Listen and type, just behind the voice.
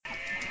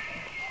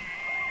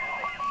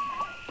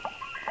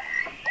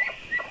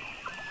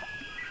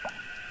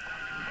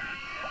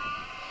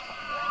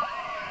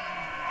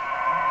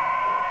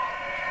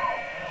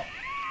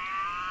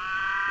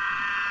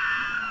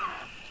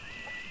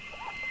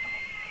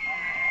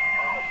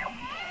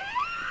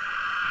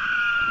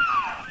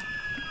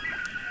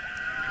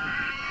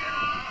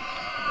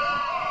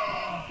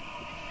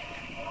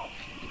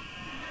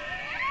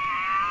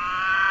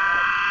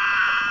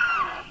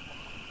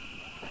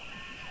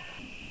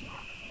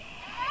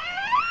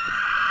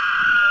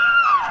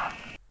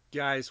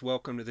Guys,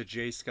 welcome to the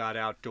J. Scott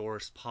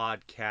Outdoors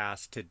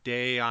podcast.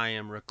 Today I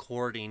am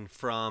recording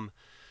from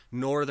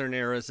northern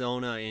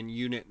Arizona in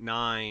Unit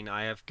 9.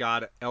 I have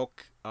got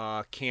elk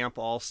camp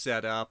all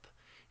set up,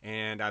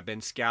 and I've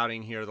been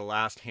scouting here the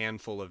last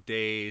handful of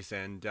days.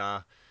 And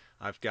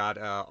I've got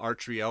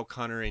archery elk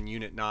hunter in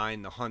Unit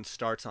 9. The hunt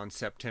starts on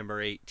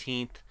September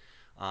 18th.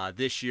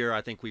 This year, I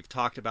think we've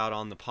talked about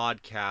on the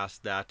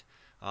podcast that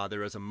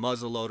there is a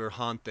muzzleloader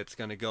hunt that's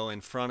going to go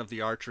in front of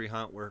the archery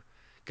hunt. We're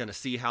going to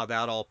see how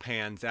that all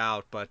pans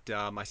out. But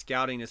my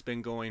scouting has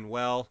been going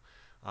well.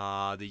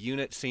 The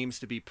unit seems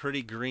to be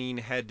pretty green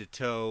head to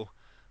toe.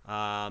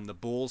 The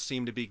bulls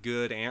seem to be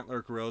good.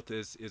 Antler growth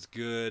is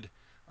good.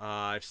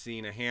 I've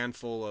seen a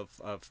handful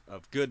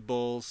of good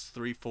bulls,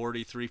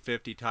 340,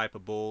 350 type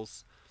of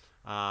bulls.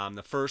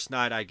 The first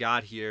night I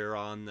got here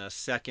on the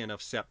 2nd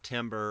of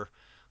September,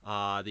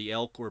 the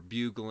elk were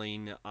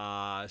bugling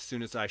as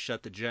soon as I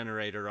shut the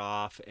generator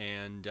off,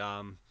 and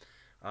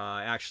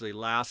actually,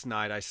 last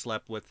night I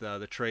slept with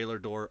the trailer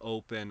door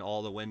open,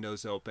 all the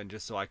windows open,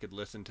 just so I could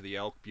listen to the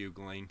elk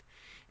bugling.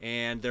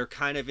 And they're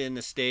kind of in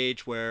the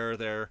stage where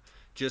they're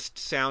just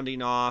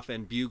sounding off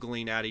and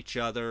bugling at each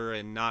other,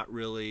 and not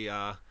really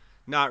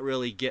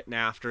getting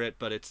after it.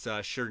 But it's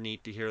sure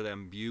neat to hear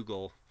them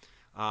bugle.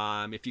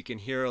 If you can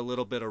hear a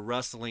little bit of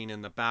rustling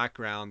in the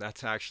background,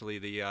 that's actually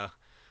the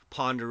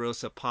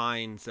ponderosa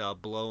pines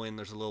blowing.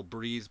 There's a little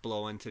breeze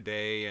blowing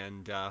today,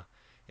 and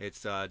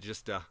it's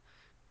just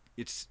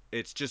it's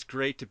just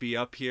great to be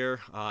up here.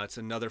 It's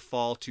another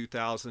fall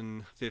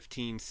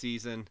 2015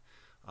 season.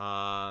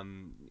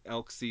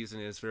 Elk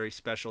season is very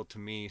special to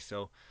me,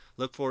 so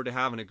look forward to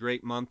having a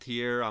great month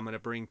here. I'm going to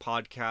bring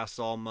podcasts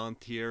all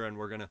month here, and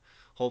we're going to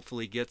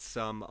hopefully get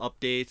some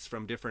updates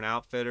from different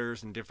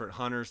outfitters and different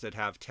hunters that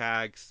have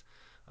tags.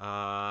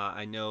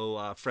 I know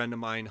a friend of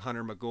mine,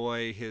 Hunter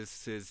McGoy,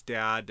 his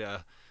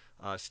dad,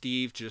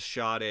 Steve, just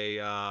shot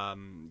a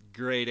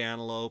great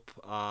antelope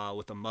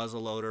with a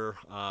muzzleloader.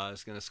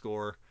 Is going to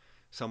score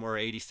somewhere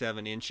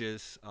 87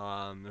 inches.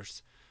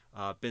 There's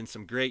been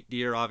some great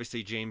deer.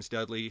 Obviously, James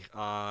Dudley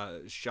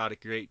shot a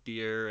great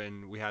deer,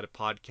 and we had a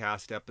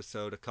podcast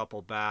episode a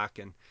couple back.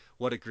 And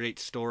what a great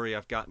story!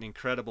 I've gotten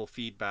incredible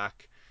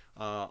feedback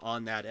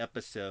on that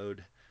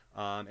episode.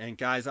 And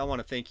guys, I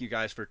want to thank you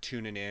guys for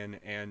tuning in.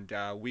 And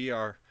we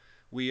are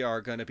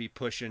going to be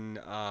pushing.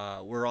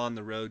 We're on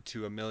the road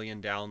to 1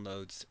 million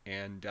downloads,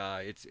 and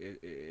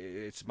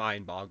it's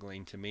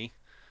mind-boggling to me.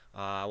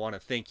 I want to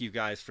thank you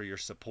guys for your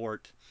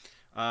support.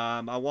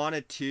 I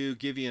wanted to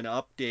give you an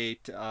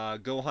update.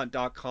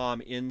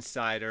 GoHunt.com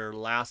Insider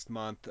last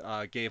month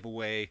gave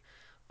away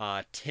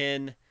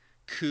 10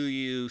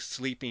 Kuiu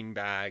sleeping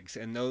bags,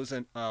 and those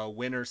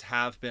winners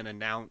have been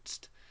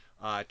announced.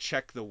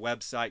 Check the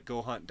website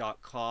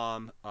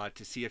GoHunt.com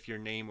to see if your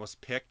name was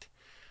picked.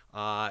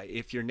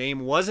 If your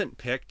name wasn't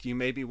picked, you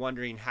may be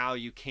wondering how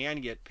you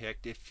can get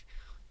picked.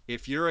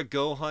 If you're a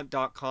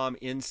GoHunt.com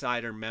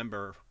Insider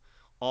member,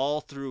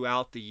 all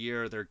throughout the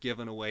year they're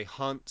giving away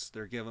hunts,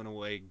 they're giving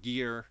away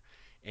gear,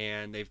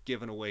 and they've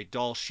given away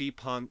Dall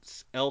sheep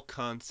hunts, elk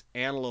hunts,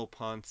 antelope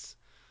hunts.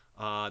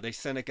 They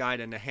sent a guy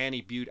to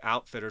Nahanni Butte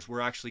Outfitters.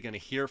 We're actually going to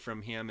hear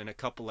from him in a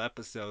couple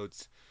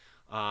episodes.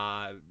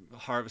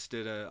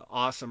 Harvested an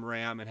awesome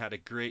ram and had a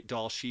great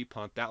Dall sheep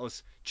hunt. That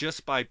was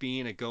just by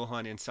being a Go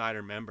Hunt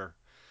Insider member.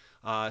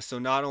 So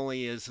not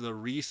only is the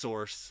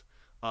resource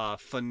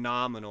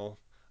phenomenal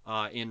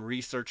in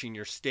researching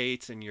your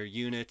states and your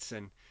units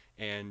and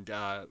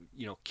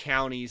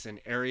counties and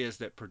areas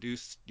that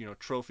produce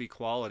trophy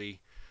quality,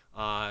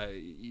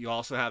 you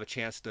also have a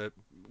chance to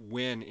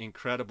win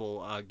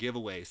incredible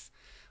giveaways.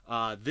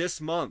 This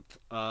month,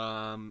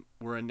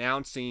 we're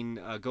announcing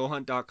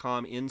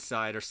GoHunt.com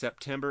Insider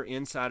September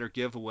Insider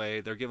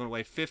giveaway. They're giving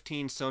away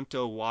 15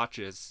 Suunto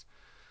watches.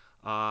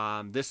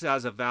 This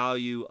has a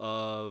value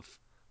of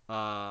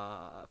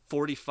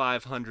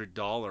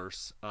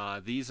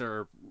 $4,500. These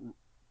are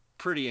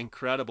pretty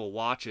incredible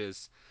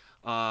watches.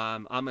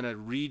 I'm going to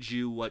read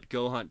you what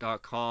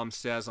GoHunt.com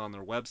says on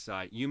their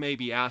website. You may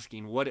be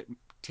asking what it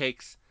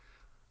takes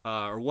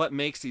or what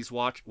makes these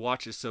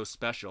watches so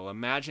special.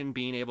 Imagine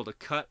being able to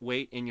cut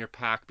weight in your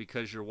pack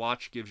because your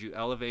watch gives you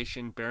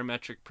elevation,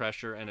 barometric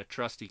pressure, and a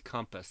trusty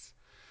compass.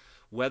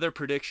 Weather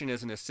prediction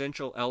is an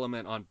essential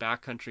element on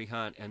backcountry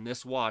hunt, and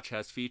this watch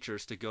has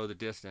features to go the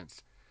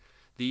distance.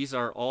 These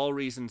are all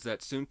reasons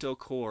that Suunto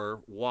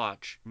Core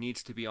watch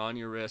needs to be on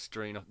your wrist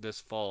during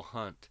this fall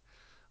hunt.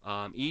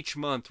 Each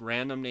month,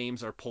 random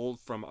names are pulled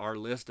from our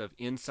list of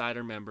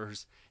insider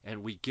members,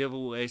 and we give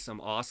away some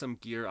awesome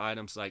gear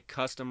items like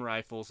custom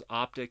rifles,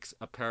 optics,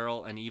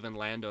 apparel, and even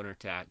landowner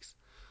tags.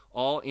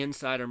 All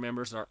insider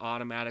members are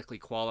automatically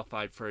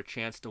qualified for a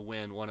chance to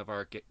win one of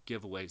our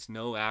giveaways.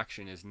 No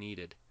action is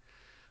needed.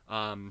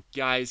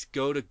 Guys,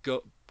 go to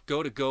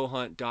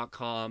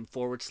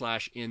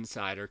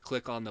gohunt.com/insider.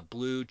 Click on the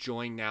blue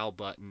Join Now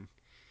button.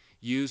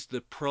 Use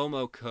the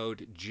promo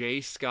code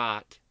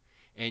JScott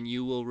and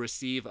you will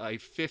receive a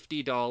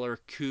 $50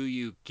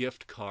 Kuiu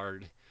gift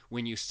card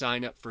when you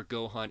sign up for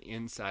Go Hunt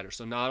Insider.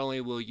 So not only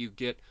will you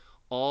get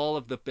all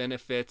of the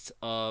benefits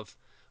of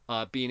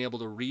being able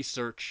to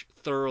research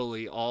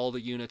thoroughly all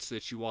the units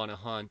that you want to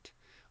hunt,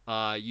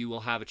 you will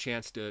have a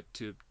chance to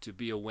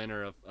be a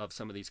winner of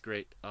some of these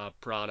great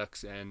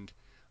products and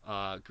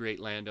great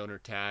landowner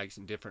tags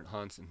and different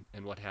hunts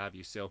and what have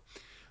you. So,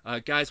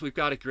 guys, we've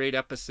got a great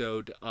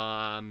episode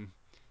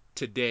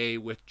today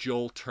with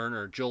Joel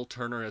Turner. Joel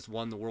Turner has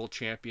won the World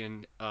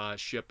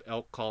Championship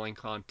elk calling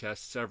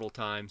contest several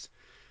times.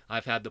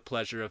 I've had the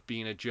pleasure of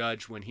being a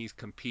judge when he's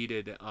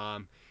competed,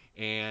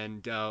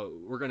 and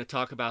we're going to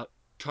talk about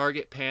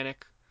target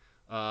panic.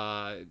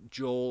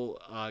 Joel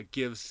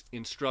gives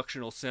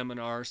instructional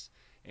seminars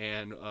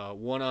and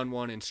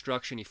one-on-one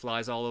instruction. He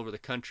flies all over the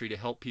country to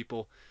help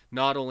people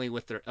not only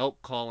with their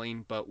elk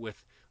calling but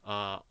with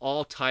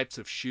all types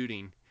of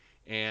shooting.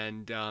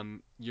 And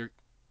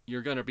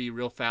you're going to be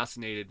real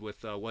fascinated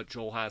with what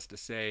Joel has to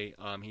say.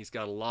 He's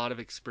got a lot of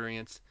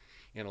experience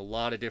in a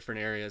lot of different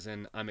areas,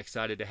 and I'm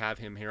excited to have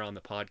him here on the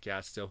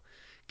podcast. So,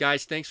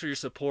 guys, thanks for your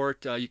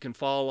support. You can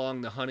follow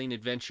along the hunting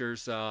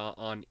adventures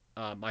on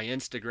my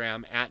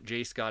Instagram at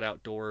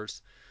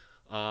JScottOutdoors.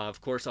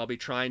 Of course, I'll be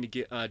trying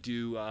to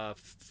do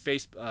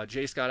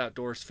J Scott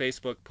Outdoors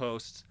Facebook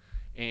posts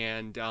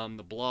and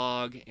the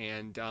blog,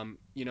 and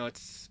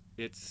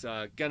it's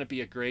gonna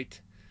be a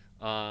great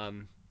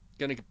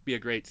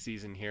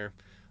season here.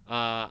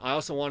 I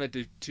also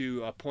wanted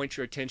to point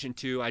your attention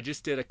to, I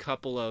just did a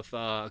couple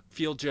of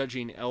field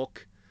judging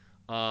elk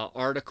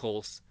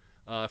articles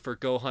for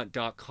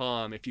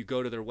GoHunt.com. If you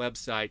go to their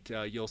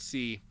website, you'll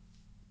see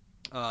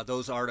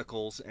those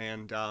articles,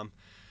 and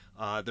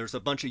there's a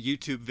bunch of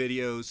YouTube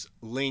videos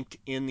linked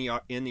in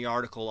the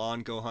article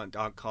on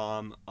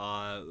GoHunt.com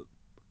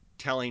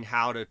telling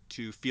how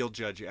to field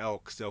judge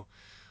elk. So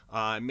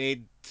I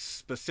made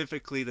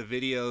specifically the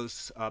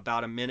videos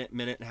about a minute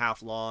and a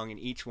half long, and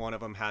each one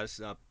of them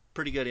has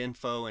pretty good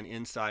info and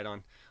insight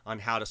on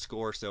how to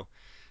score. So,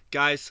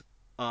 guys,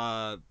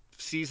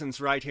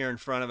 season's right here in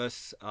front of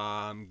us.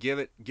 Give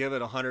it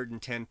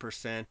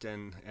 110%,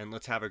 and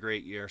let's have a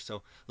great year.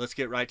 So let's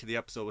get right to the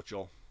episode with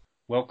Joel.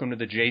 Welcome to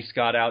the J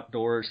Scott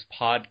Outdoors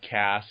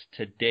podcast.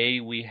 Today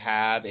we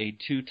have a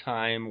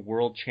two-time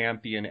world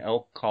champion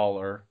elk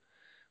caller.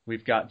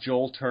 We've got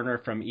Joel Turner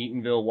from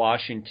Eatonville,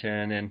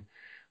 Washington,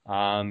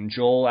 and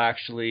Joel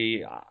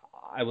actually,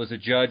 I was a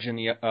judge in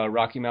the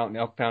Rocky Mountain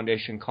Elk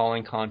Foundation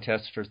calling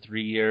contest for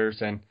 3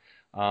 years, and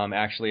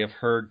actually have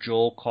heard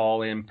Joel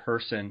call in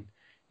person,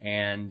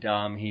 and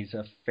he's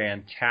a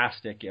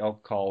fantastic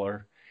elk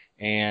caller,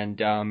 and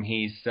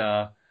he's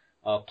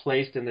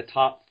placed in the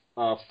top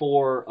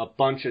 4 a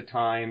bunch of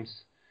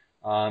times.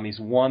 He's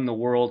won the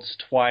Worlds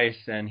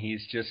twice, and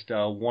he's just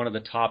one of the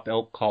top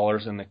elk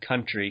callers in the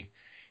country.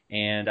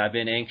 And I've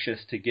been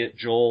anxious to get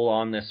Joel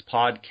on this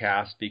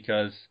podcast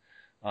because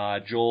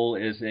Joel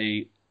is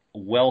a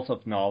wealth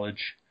of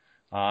knowledge.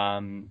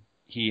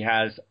 He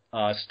has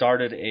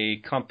started a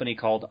company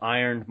called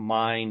Iron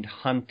Mind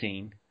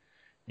Hunting,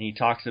 and he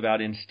talks about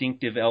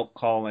instinctive elk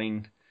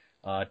calling,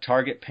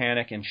 target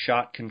panic and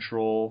shot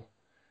control,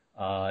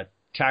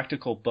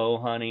 tactical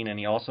bow hunting, and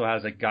he also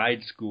has a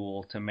guide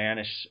school to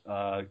manage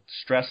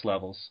stress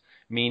levels,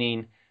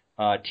 meaning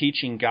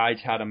teaching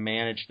guides how to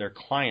manage their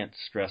clients'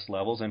 stress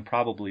levels and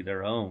probably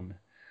their own.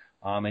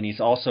 And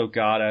he's also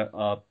got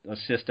a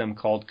system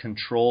called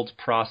controlled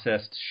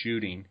processed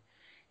shooting.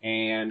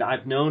 And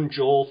I've known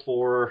Joel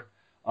for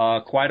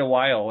quite a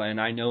while,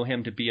 and I know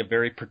him to be a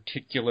very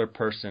particular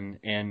person.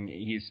 And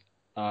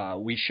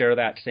we share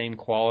that same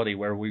quality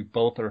where we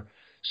both are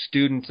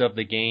students of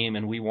the game,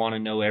 and we want to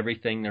know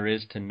everything there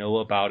is to know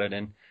about it.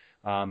 And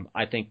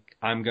I think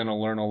I'm going to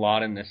learn a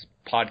lot in this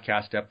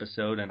podcast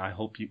episode, and I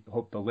hope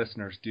the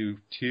listeners do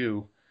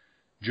too.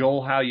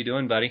 Joel, how you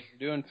doing, buddy?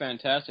 Doing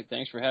fantastic.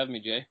 Thanks for having me,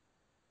 Jay.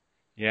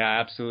 Yeah,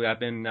 absolutely. I've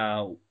been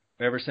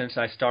ever since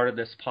I started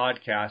this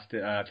podcast,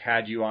 I've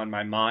had you on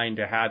my mind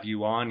to have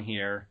you on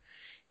here,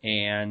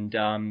 and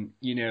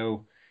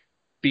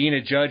being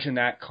a judge in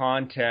that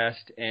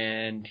contest,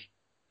 and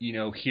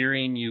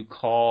hearing you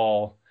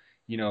call,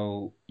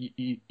 you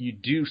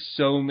do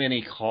so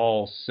many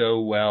calls so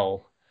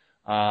well.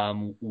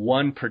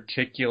 One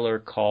particular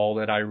call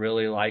that I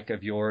really like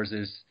of yours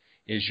is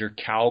your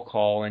cow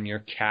call and your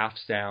calf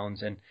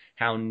sounds and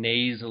how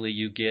nasally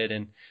you get.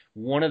 And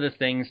one of the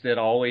things that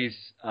always,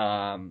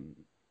 and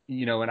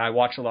I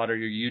watch a lot of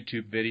your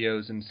YouTube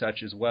videos and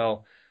such as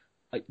well,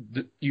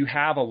 you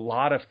have a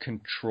lot of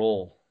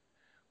control.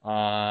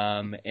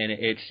 And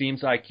it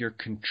seems like your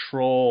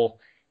control,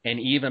 and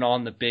even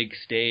on the big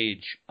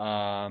stage,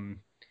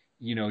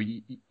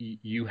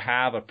 you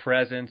have a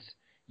presence,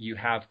 you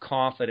have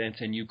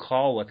confidence, and you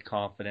call with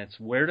confidence.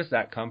 Where does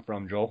that come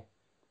from, Joel?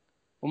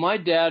 Well, my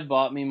dad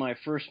bought me my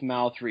first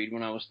mouth reed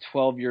when I was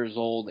 12 years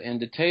old, and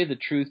to tell you the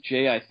truth,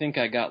 Jay, I think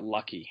I got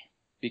lucky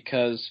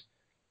because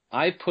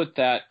I put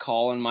that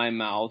call in my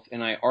mouth,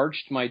 and I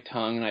arched my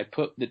tongue, and I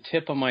put the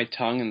tip of my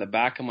tongue in the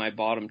back of my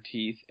bottom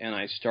teeth, and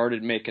I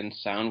started making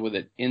sound with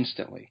it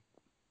instantly.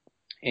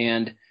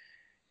 And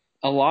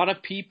a lot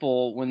of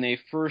people, when they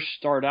first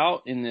start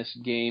out in this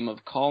game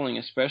of calling,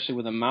 especially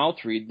with a mouth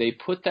read, they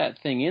put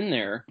that thing in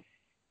there,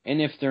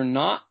 and if they're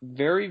not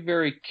very,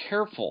 very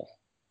careful,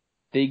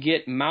 they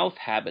get mouth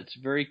habits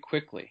very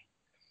quickly.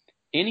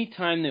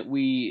 Anytime that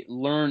we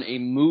learn a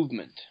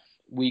movement,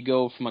 we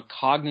go from a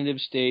cognitive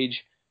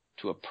stage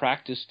to a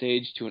practice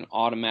stage to an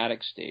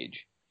automatic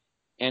stage.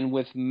 And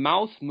with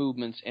mouth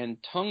movements and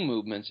tongue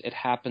movements, it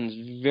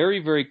happens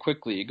very, very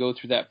quickly. You go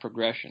through that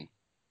progression.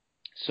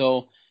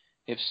 So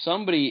if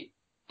somebody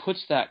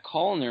puts that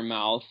call in their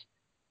mouth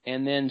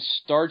and then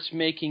starts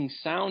making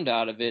sound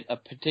out of it a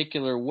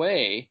particular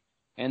way,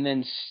 and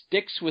then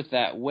sticks with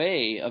that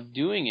way of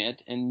doing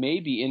it, and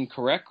maybe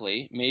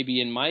incorrectly,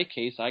 maybe in my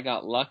case I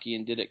got lucky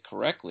and did it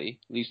correctly,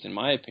 at least in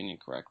my opinion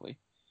correctly,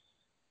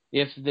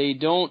 if they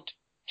don't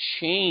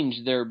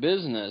change their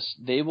business,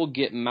 they will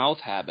get mouth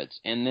habits,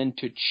 and then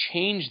to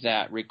change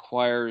that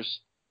requires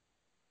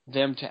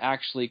them to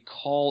actually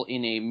call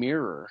in a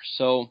mirror.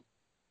 So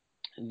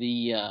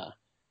the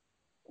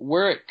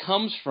where it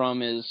comes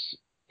from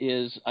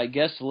is I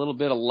guess a little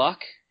bit of luck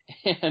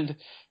and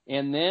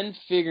then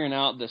figuring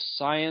out the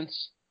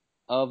science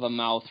of a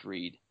mouth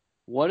read.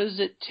 What does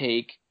it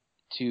take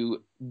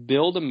to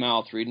build a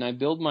mouth read? And I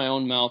build my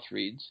own mouth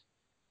reads.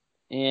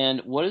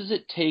 And what does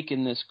it take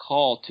in this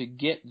call to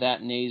get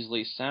that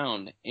nasally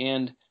sound?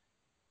 And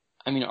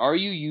I mean, are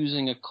you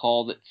using a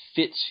call that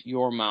fits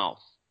your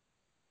mouth?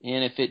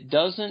 And if it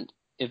doesn't,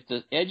 if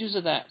the edges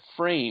of that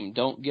frame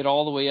don't get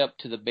all the way up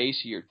to the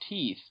base of your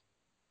teeth,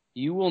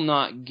 you will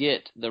not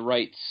get the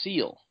right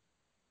seal.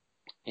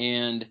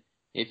 And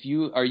if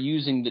you are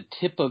using the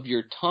tip of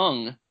your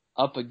tongue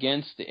up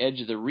against the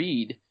edge of the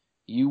reed,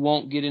 you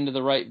won't get into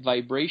the right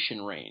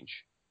vibration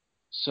range.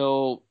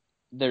 So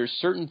there's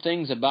certain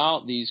things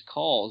about these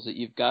calls that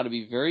you've got to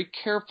be very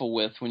careful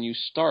with when you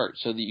start,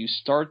 so that you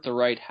start the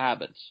right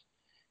habits.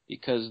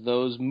 Because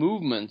those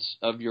movements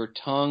of your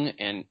tongue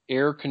and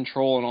air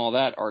control and all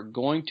that are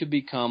going to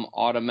become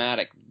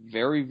automatic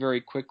very,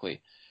 very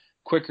quickly.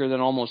 Quicker than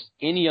almost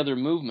any other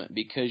movement,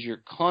 because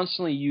you're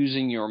constantly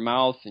using your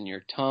mouth and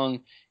your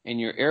tongue and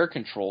your air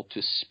control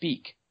to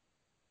speak.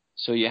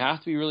 So you have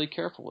to be really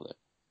careful with it.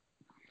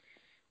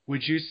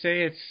 Would you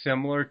say it's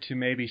similar to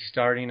maybe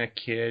starting a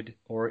kid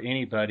or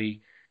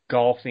anybody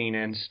golfing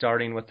and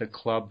starting with a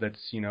club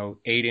that's,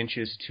 8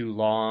 inches too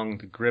long,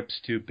 the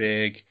grip's too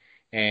big,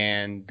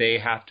 and they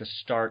have to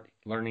start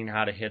learning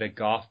how to hit a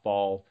golf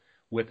ball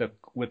with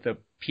a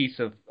piece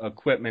of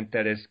equipment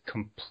that is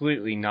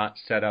completely not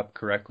set up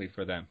correctly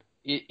for them?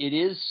 It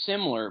is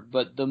similar,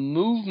 but the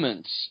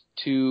movements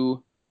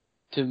to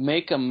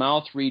make a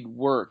mouth read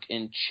work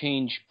and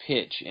change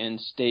pitch and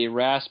stay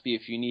raspy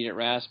if you need it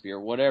raspy or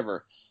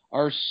whatever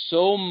are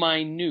so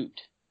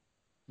minute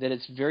that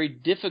it's very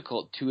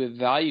difficult to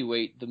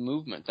evaluate the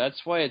movement.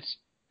 That's why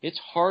it's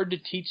hard to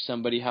teach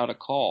somebody how to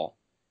call,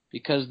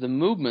 because the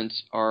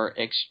movements are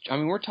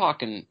we're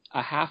talking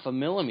a half a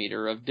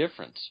millimeter of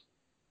difference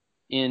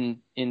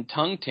in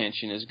tongue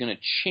tension is going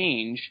to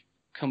change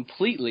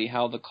completely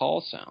how the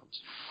call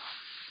sounds.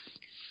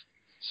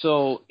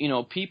 So,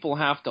 people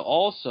have to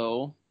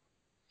also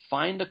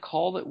find a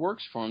call that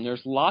works for them.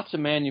 There's lots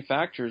of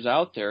manufacturers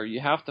out there.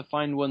 You have to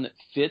find one that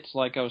fits,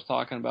 like I was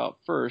talking about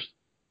first,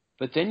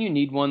 but then you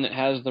need one that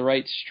has the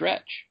right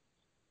stretch.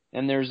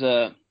 And there's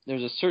a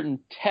certain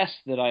test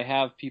that I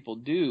have people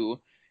do.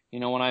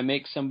 When I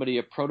make somebody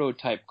a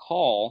prototype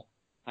call,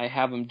 I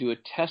have them do a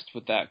test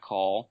with that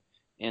call,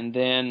 and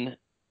then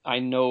I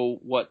know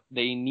what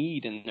they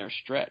need in their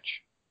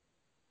stretch.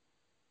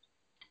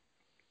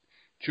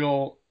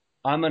 Joel,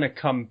 I'm going to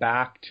come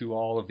back to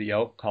all of the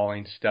out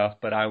calling stuff,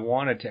 but I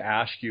wanted to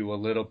ask you a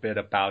little bit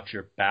about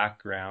your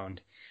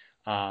background.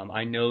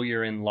 I know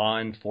you're in law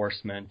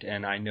enforcement,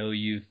 and I know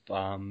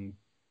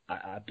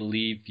I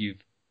believe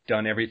you've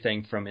done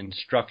everything from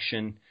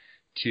instruction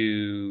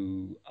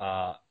to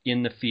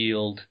in the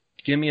field.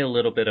 Give me a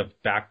little bit of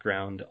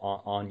background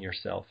on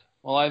yourself.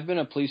 Well, I've been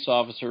a police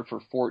officer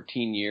for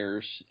 14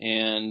 years,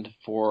 and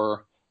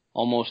for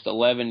almost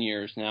 11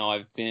 years now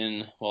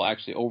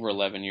over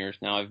 11 years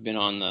now, I've been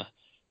on the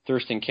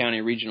Thurston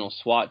County Regional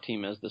SWAT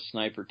team as the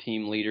sniper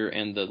team leader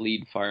and the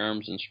lead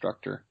firearms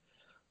instructor.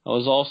 I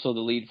was also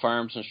the lead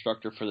firearms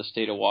instructor for the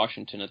state of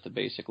Washington at the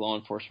Basic Law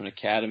Enforcement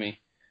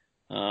Academy,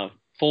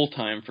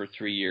 full-time for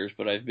 3 years,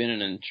 but I've been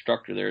an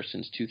instructor there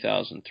since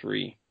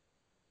 2003.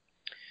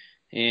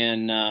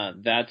 And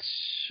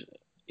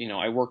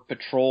I work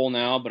patrol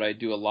now, but I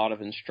do a lot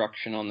of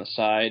instruction on the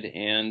side,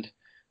 and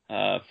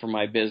for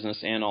my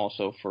business, and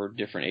also for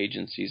different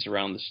agencies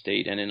around the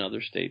state and in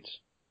other states.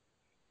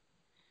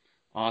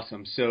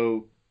 Awesome.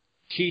 So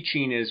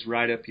teaching is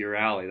right up your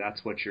alley.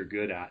 That's what you're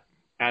good at.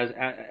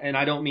 And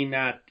I don't mean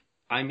that.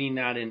 I mean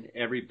that in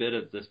every bit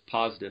of this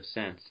positive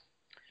sense.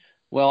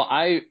 Well,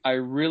 I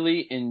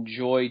really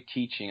enjoy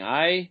teaching.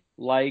 I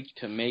like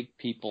to make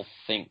people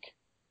think.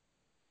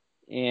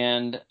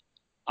 And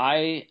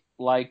I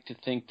like to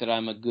think that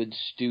I'm a good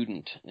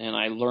student, and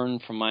I learn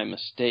from my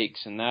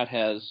mistakes, and that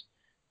has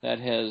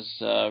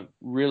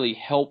really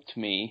helped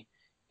me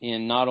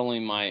in not only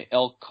my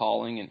elk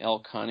calling and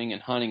elk hunting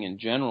and hunting in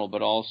general,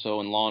 but also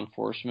in law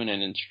enforcement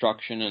and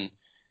instruction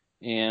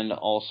and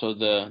also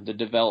the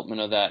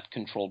development of that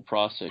controlled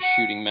process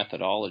shooting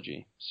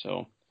methodology.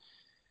 So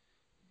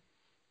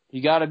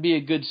you got to be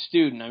a good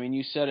student. I mean,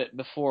 you said it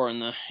before in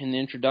the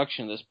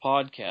introduction of this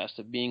podcast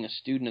of being a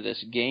student of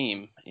this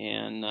game,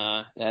 and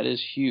that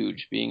is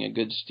huge, being a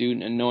good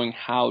student and knowing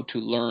how to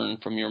learn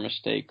from your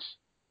mistakes.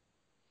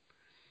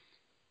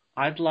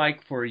 I'd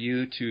like for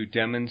you to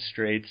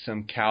demonstrate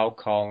some cow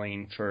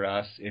calling for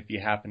us if you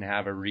happen to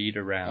have a reed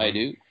around. I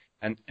do.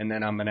 And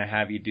then I'm going to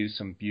have you do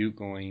some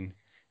bugling,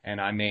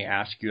 and I may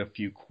ask you a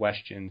few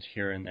questions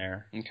here and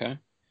there. Okay.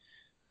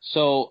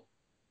 So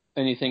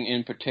anything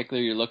in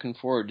particular you're looking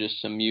for, or just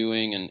some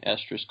mewing and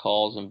estrus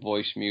calls and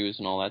voice mews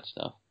and all that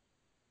stuff?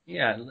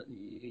 Yeah,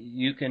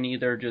 you can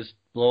either just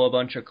blow a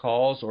bunch of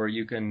calls, or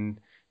you can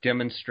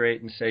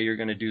demonstrate and say you're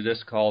going to do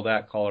this call,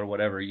 that call, or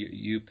whatever.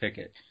 You pick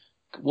it.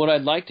 What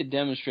I'd like to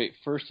demonstrate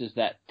first is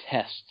that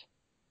test.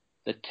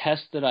 The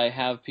test that I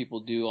have people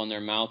do on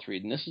their mouth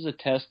reed. And this is a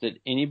test that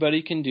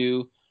anybody can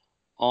do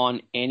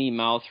on any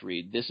mouth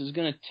reed. This is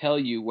going to tell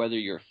you whether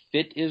your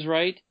fit is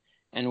right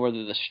and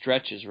whether the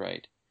stretch is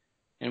right.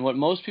 And what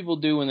most people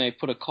do when they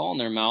put a call in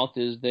their mouth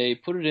is they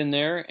put it in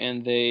there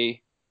and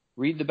they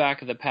read the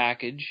back of the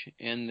package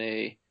and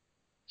they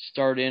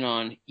start in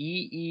on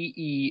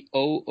E-E-E-O-O-O-U-U-U,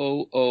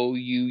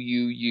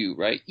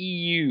 right?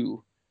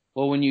 E-U.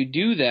 Well, when you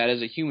do that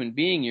as a human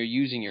being, you're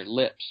using your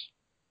lips.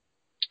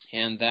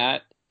 And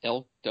that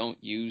elk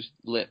don't use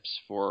lips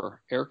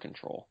for air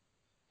control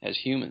as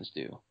humans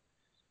do.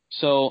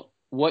 So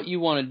what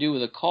you want to do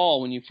with a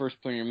call when you first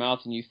put it in your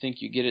mouth and you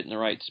think you get it in the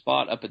right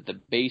spot up at the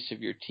base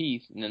of your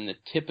teeth, and then the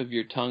tip of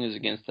your tongue is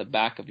against the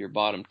back of your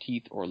bottom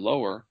teeth or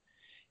lower,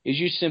 is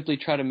you simply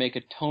try to make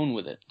a tone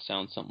with it. It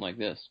sounds something like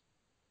this.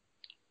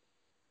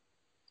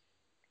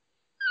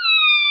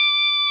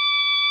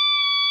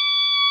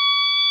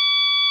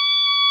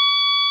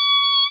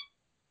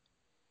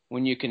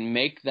 When you can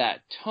make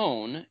that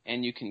tone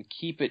and you can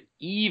keep it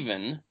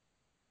even,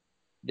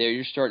 there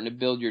you're starting to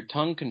build your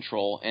tongue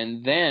control,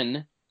 and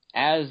then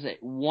as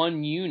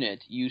one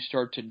unit, you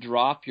start to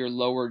drop your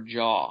lower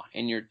jaw,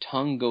 and your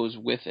tongue goes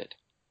with it.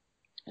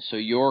 So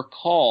your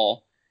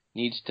call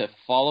needs to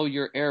follow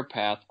your air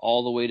path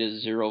all the way to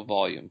 0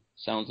 volume.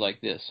 Sounds like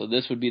this. So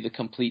this would be the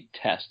complete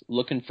test,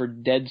 looking for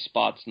dead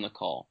spots in the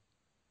call.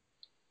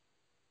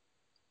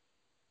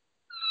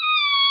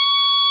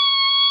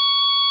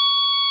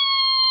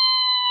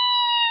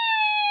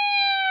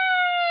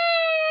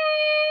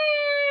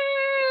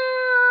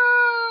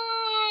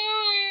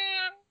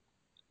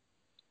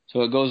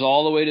 So it goes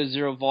all the way to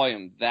 0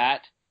 volume.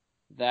 That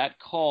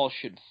call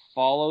should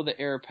follow the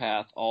air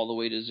path all the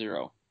way to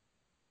 0.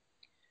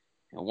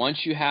 And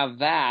once you have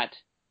that,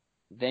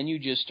 then you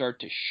just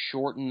start to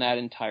shorten that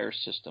entire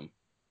system.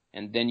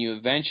 And then you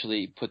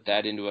eventually put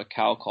that into a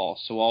cow call.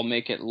 So I'll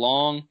make it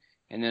long,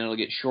 and then it'll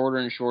get shorter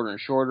and shorter and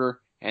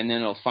shorter, and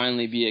then it'll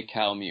finally be a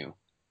cow mew.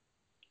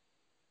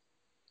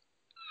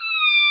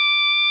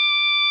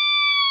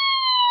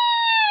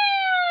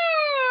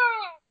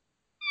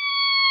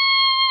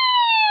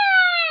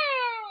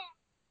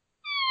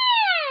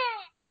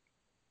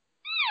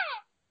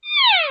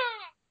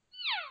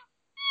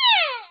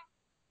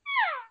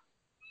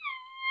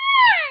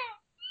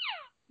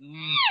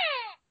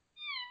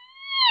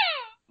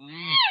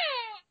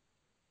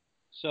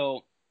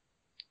 So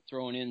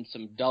throwing in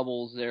some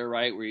doubles there,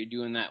 right, where you're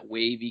doing that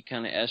wavy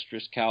kind of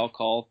estrus cow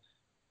call.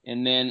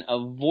 And then a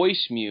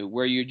voice mew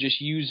where you're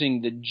just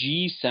using the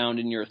G sound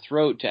in your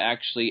throat to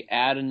actually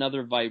add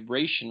another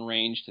vibration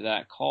range to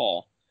that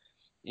call.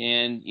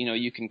 And, you know,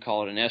 you can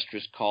call it an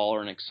estrus call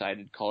or an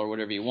excited call or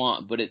whatever you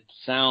want, but it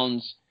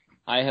sounds,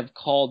 I have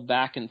called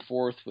back and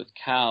forth with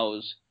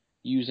cows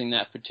using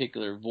that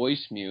particular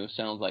voice mew.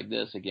 Sounds like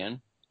this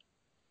again.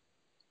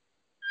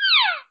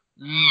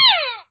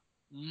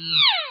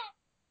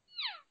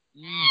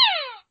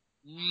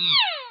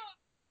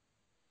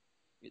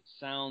 It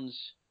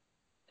sounds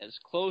as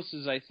close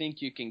as I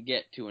think you can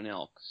get to an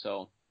elk.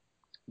 So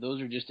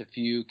those are just a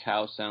few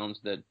cow sounds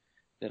that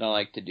I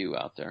like to do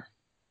out there.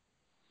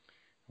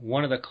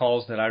 One of the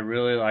calls that I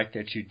really like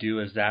that you do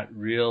is that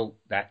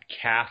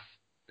calf.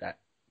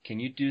 Can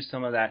you do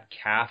some of that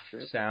calf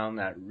sound,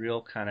 that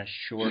real kind of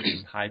short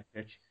and high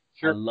pitch?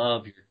 Sure. I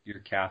love your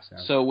calf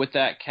sound. So with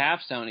that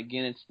calf sound,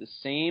 again, it's the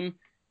same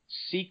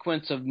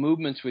sequence of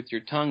movements with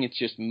your tongue. It's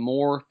just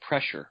more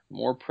pressure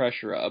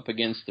up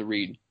against the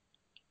reed.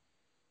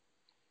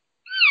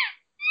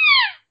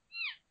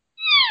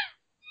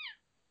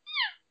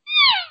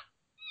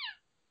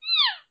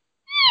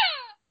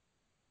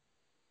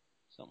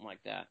 Something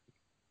like that.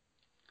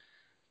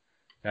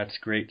 That's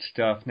great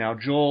stuff. Now,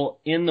 Joel,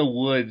 in the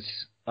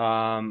woods,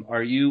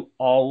 are you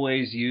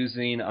always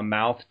using a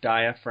mouth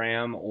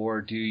diaphragm,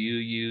 or do you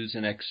use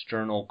an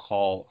external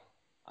call?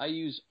 I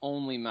use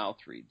only mouth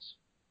reeds.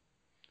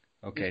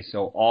 Okay,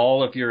 so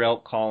all of your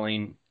elk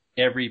calling,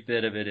 every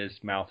bit of it is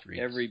mouth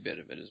reeds. Every bit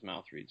of it is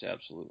mouth reeds,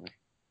 absolutely.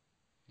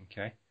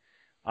 Okay.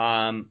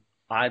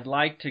 I'd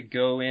like to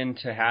go in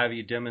to have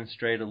you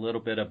demonstrate a little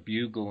bit of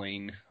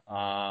bugling,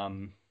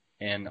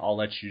 and I'll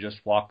let you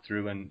just walk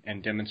through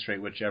and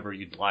demonstrate whichever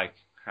you'd like,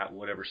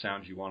 whatever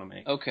sounds you want to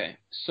make. Okay,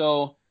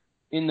 so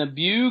in the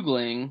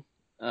bugling,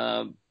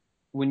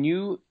 when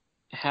you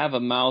have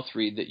a mouth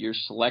reed that you're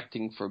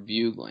selecting for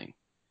bugling,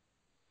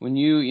 when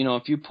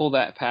if you pull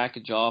that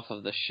package off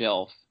of the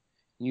shelf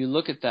and you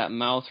look at that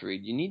mouth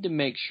reed, you need to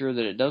make sure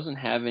that it doesn't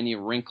have any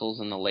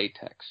wrinkles in the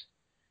latex.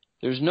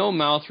 There's no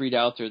mouth reed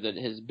out there that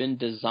has been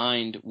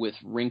designed with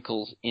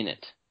wrinkles in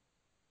it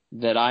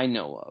that I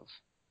know of.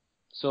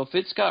 So if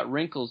it's got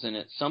wrinkles in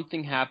it,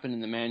 something happened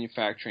in the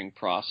manufacturing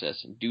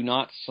process. Do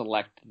not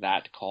select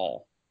that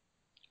call.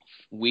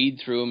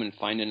 Weed through them and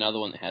find another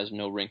one that has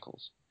no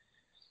wrinkles.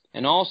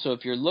 And also,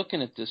 if you're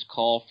looking at this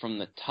call from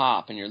the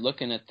top and you're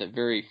looking at the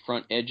very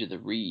front edge of the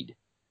reed,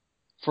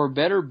 for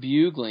better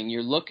bugling,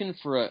 you're looking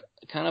for a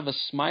kind of a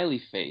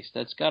smiley face.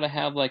 That's got to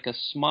have like a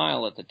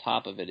smile at the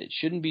top of it. It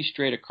shouldn't be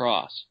straight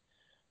across.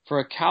 For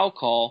a cow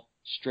call,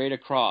 straight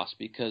across,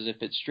 because if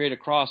it's straight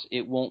across,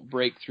 it won't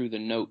break through the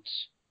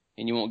notes,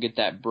 and you won't get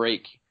that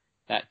break,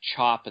 that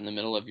chop in the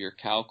middle of your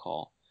cow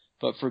call.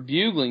 But for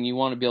bugling, you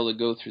want to be able to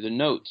go through the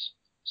notes,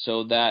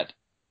 so that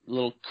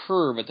little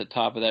curve at the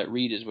top of that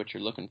reed is what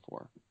you're looking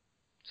for.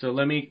 So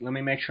let me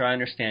make sure I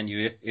understand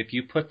you. If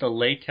you put the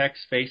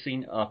latex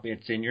facing up,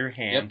 it's in your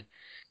hand.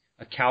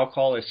 Yep. A cow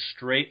call is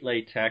straight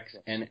latex,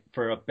 yes. And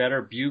for a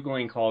better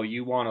bugling call,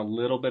 you want a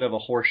little bit of a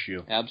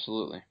horseshoe.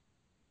 Absolutely.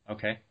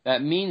 Okay.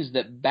 That means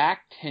that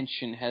back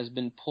tension has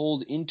been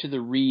pulled into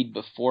the reed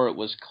before it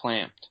was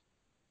clamped.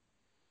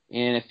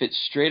 And if it's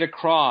straight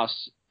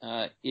across,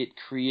 it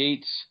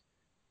creates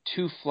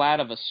too flat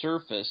of a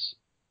surface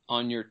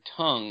on your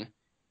tongue,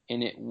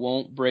 and it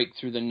won't break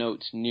through the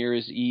notes near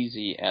as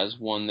easy as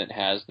one that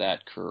has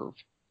that curve.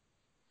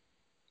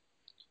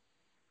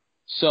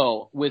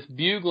 So with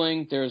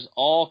bugling, there's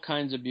all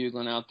kinds of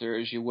bugling out there,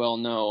 as you well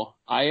know.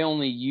 I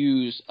only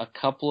use a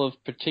couple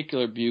of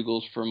particular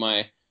bugles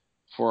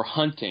for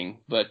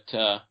hunting, but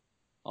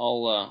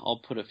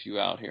I'll put a few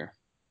out here.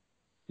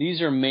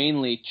 These are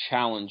mainly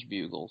challenge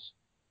bugles.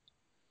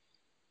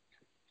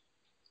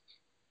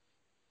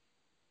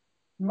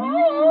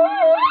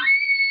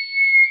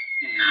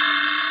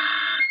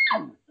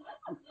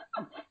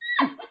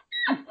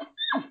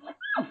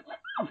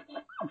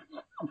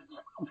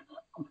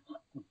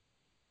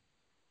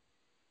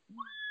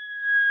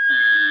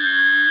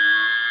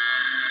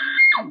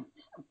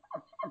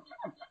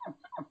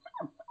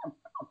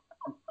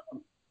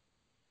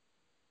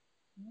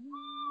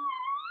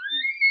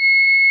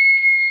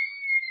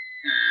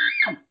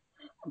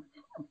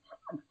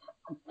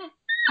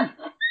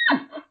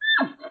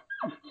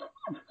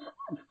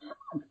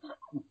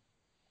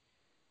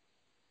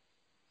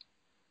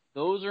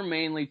 Those are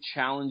mainly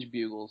challenge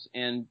bugles,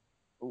 and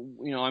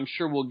I'm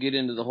sure we'll get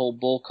into the whole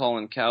bull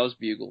calling cows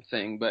bugle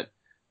thing, but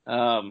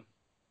a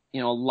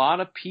lot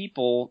of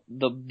people,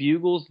 the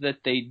bugles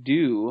that they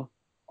do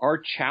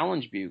are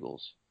challenge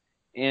bugles.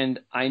 And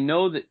I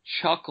know that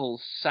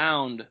chuckles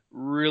sound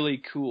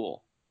really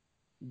cool,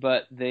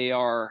 but they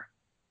are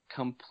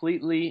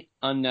completely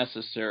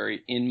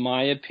unnecessary, in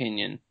my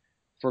opinion,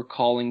 for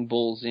calling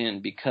bulls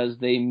in, because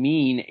they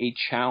mean a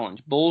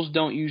challenge. Bulls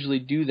don't usually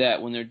do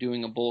that when they're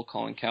doing a bull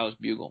calling cows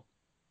bugle.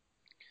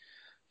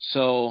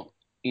 So,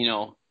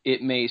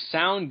 it may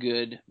sound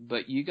good,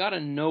 but you got to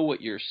know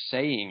what you're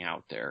saying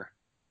out there.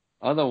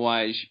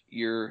 Otherwise,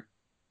 you're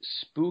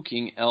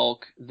spooking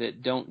elk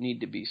that don't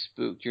need to be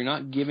spooked. You're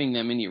not giving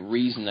them any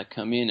reason to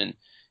come in,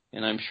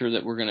 and I'm sure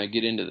that we're going to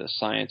get into the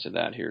science of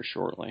that here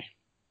shortly.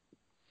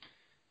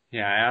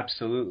 Yeah,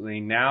 absolutely.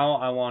 Now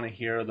I want to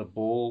hear the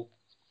bull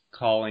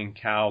calling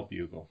cow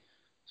bugle.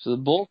 So the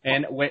bull...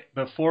 And wait,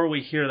 before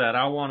we hear that,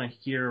 I want to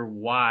hear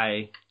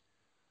why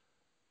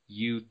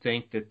you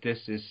think that this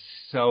is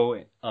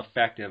so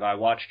effective. I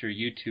watched your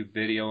YouTube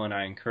video, and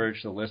I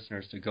encourage the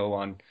listeners to go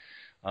on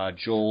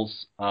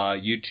Joel's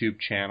YouTube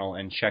channel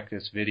and check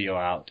this video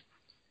out.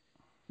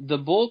 The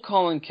bull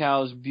calling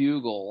cows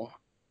bugle,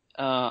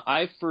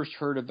 I first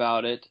heard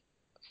about it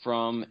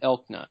from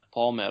Elknut,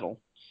 Paul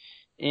Metal,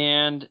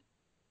 and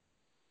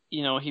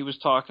he was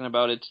talking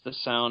about it's the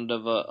sound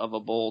of a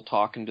bull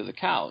talking to the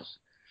cows.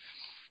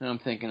 And I'm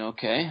thinking,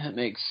 okay,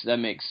 that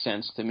makes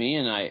sense to me,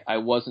 and I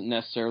wasn't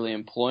necessarily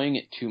employing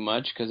it too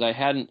much because I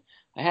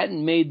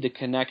hadn't made the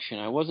connection.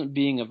 I wasn't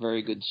being a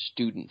very good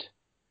student.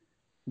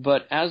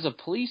 But as a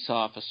police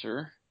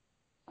officer,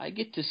 I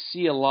get to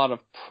see a lot of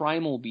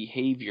primal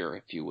behavior,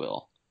 if you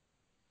will.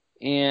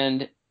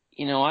 And,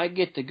 I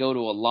get to go to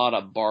a lot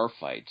of bar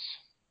fights.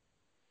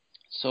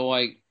 So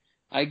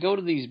I go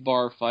to these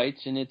bar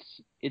fights, and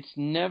it's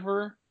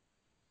never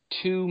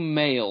two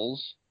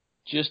males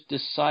just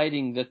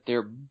deciding that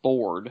they're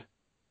bored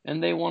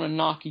and they want to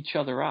knock each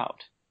other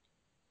out.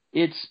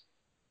 It's,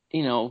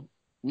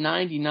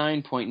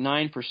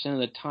 99.9% of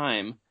the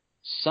time,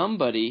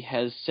 somebody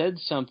has said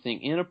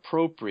something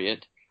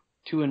inappropriate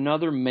to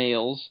another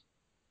male's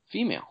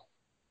female.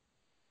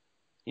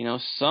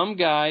 Some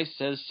guy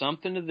says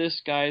something to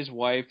this guy's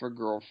wife or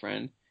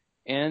girlfriend,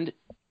 and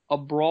a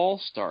brawl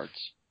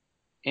starts.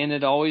 And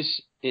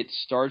it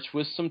starts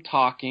with some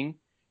talking.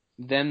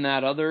 Then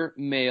that other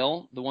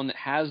male, the one that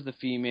has the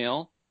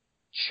female,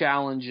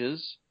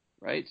 challenges,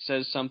 right,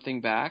 says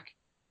something back,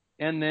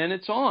 and then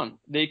it's on.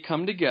 They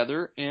come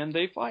together and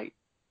they fight.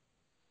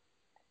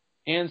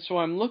 And so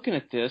I'm looking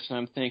at this and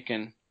I'm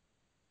thinking,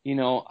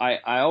 I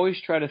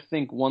always try to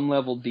think one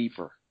level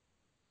deeper.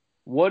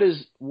 What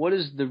is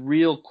the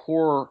real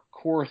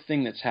core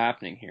thing that's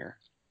happening here?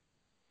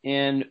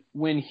 And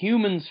when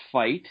humans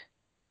fight,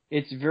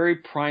 it's very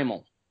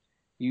primal.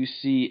 You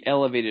see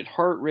elevated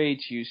heart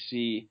rates, you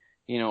see,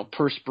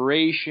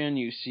 perspiration,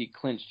 you see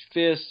clenched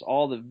fists,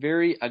 all the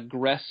very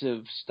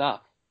aggressive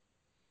stuff.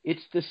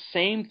 It's the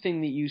same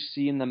thing that you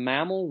see in the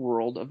mammal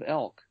world of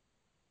elk.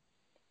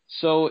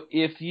 So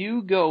if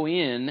you go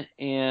in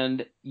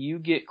and you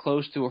get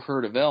close to a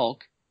herd of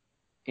elk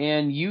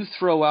and you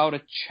throw out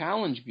a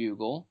challenge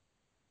bugle,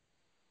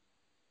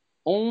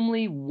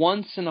 only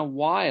once in a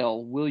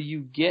while will you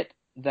get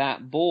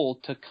that bull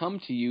to come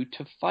to you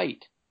to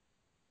fight.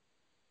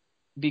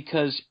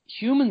 Because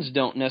humans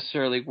don't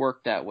necessarily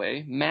work that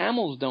way.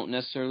 Mammals don't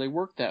necessarily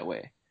work that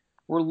way.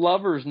 We're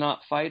lovers,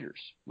 not fighters.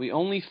 We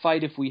only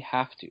fight if we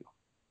have to.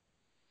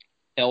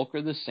 Elk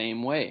are the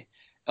same way.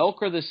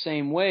 Elk are the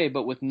same way,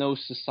 but with no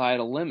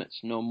societal limits,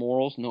 no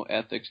morals, no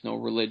ethics, no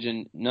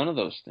religion, none of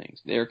those things.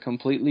 They're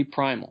completely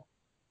primal.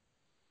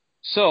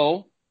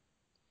 So,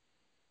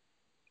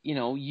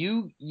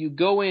 you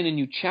go in and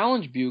you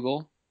challenge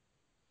bugle.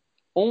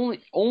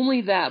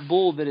 Only that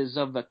bull that is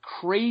of the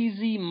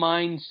crazy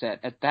mindset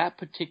at that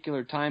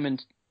particular time,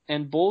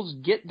 and bulls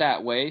get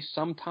that way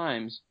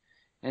sometimes,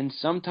 and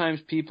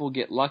sometimes people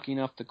get lucky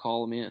enough to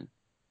call them in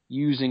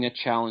using a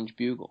challenge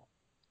bugle.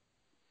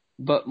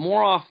 But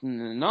more often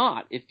than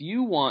not, if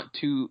you want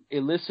to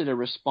elicit a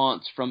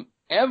response from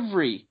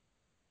every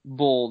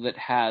bull that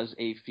has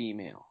a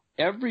female,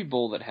 every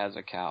bull that has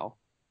a cow,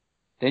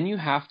 then you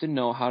have to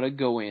know how to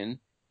go in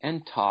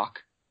and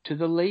talk to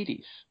the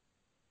ladies.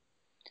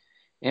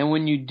 And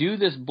when you do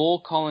this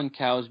bull calling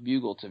cow's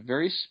bugle, it's a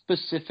very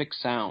specific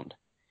sound.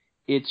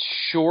 It's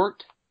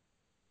short,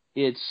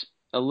 it's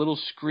a little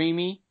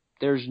screamy,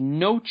 there's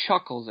no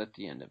chuckles at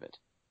the end of it.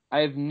 I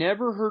have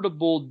never heard a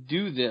bull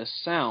do this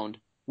sound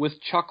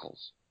with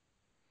chuckles.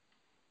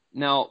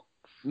 Now,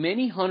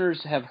 many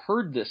hunters have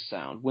heard this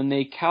sound when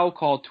they cow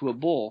call to a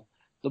bull.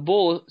 The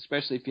bull,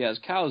 especially if he has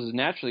cows, is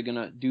naturally going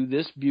to do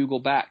this bugle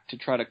back to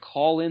try to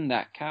call in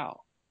that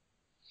cow.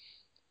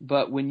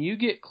 But when you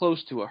get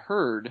close to a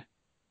herd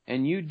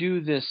and you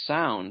do this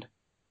sound,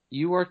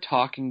 you are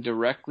talking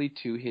directly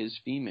to his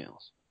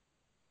females.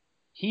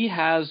 He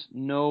has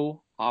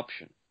no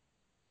option.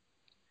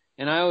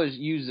 And I always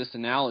use this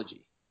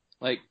analogy.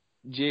 Like,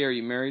 Jay, are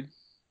you married?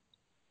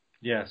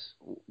 Yes.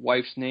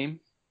 Wife's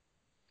name?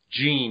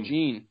 Jean.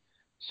 Jean.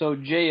 So,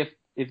 Jay,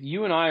 if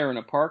you and I are in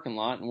a parking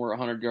lot and we're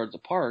 100 yards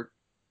apart,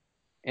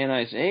 and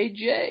I say, hey,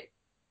 Jay,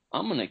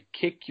 I'm going to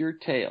kick your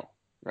tail,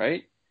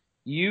 right?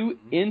 You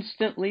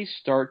instantly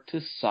start to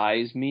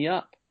size me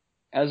up.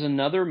 As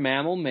another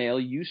mammal male,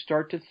 you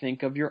start to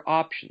think of your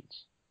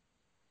options.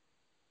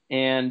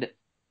 And,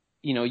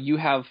 you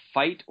have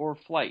fight or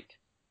flight.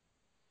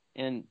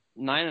 And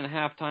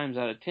 9.5 times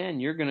out of 10,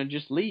 you're going to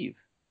just leave.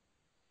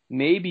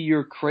 Maybe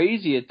you're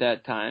crazy at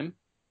that time,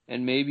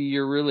 and maybe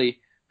you're really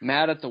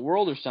mad at the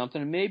world or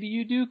something, and maybe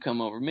you do come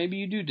over. Maybe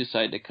you do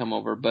decide to come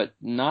over, but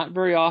not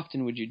very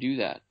often would you do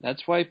that.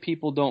 That's why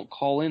people don't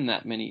call in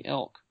that many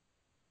elk.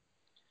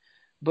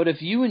 But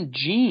if you and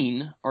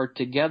Jean are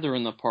together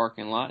in the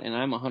parking lot, and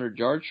I'm 100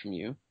 yards from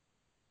you,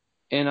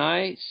 and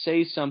I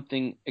say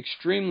something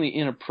extremely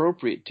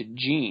inappropriate to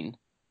Jean,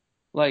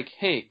 like,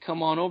 hey,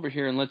 come on over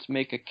here and let's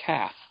make a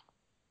calf.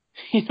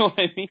 You know what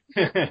I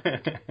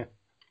mean?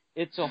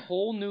 It's a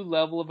whole new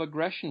level of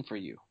aggression for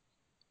you.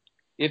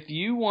 If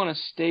you want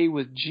to stay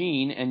with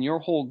Jean and your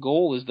whole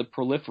goal is the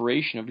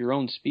proliferation of your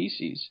own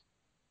species,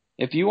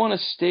 if you want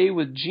to stay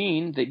with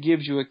Jean that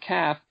gives you a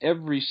calf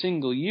every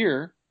single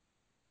year,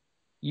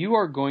 you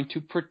are going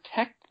to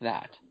protect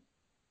that.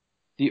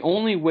 The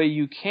only way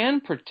you can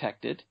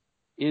protect it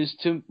is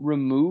to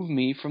remove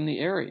me from the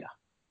area.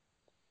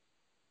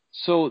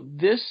 So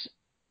this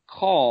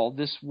call,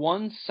 this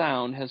one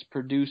sound, has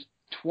produced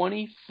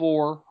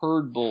 24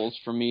 herd bulls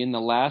for me in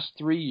the last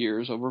 3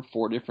 years over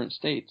 4 different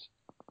states.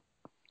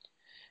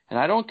 And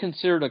I don't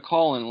consider it a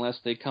call-in unless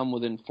they come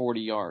within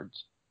 40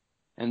 yards.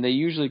 And they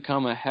usually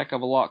come a heck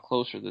of a lot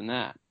closer than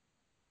that.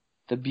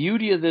 The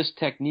beauty of this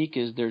technique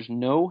is there's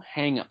no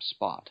hang-up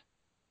spot.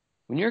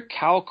 When you're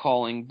cow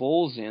calling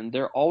bulls in,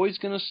 they're always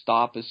going to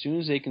stop as soon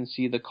as they can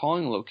see the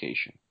calling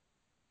location.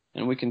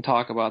 And we can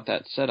talk about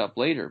that setup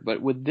later.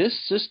 But with this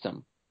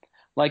system,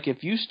 like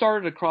if you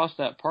started across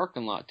that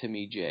parking lot to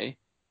me, Jay,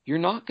 you're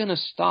not going to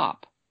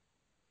stop.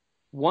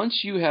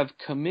 Once you have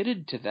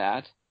committed to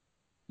that,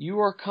 you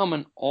are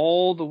coming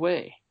all the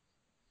way.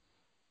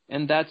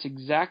 And that's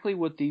exactly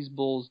what these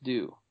bulls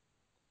do.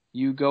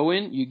 You go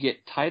in, you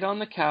get tight on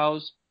the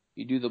cows,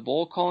 you do the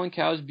bull calling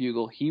cow's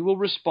bugle. He will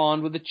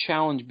respond with a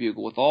challenge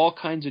bugle with all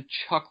kinds of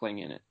chuckling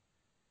in it.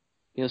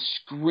 He'll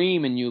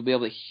scream and you'll be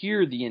able to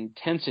hear the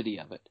intensity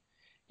of it.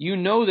 You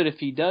know that if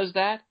he does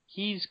that,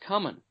 he's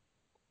coming.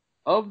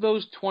 Of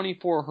those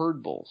 24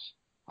 herd bulls,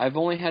 I've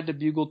only had to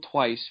bugle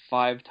twice,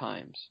 5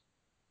 times.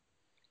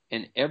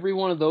 And every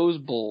one of those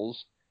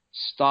bulls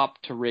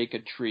stopped to rake a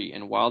tree.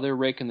 And while they're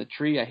raking the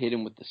tree, I hit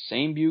him with the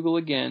same bugle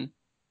again,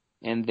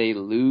 and they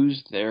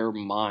lose their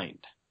mind.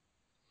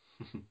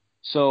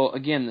 So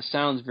again, the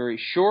sound's very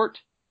short,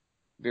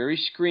 very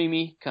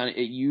screamy.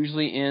 It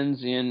usually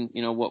ends in,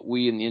 what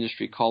we in the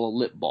industry call a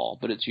lip ball,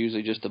 but it's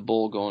usually just a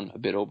bull going a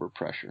bit over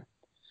pressure.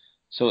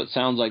 So it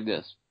sounds like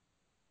this.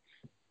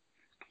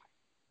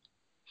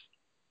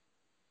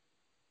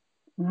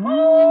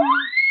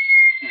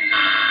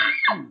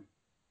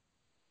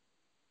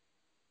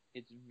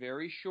 It's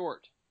very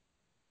short.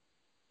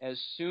 As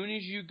soon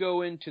as you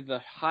go into the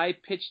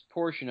high-pitched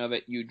portion of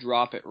it, you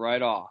drop it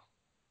right off.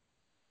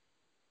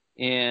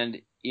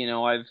 And,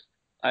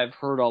 I've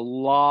heard a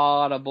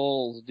lot of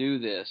bulls do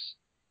this.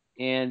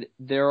 And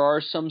there are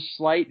some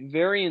slight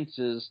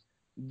variances,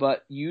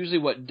 but usually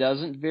what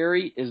doesn't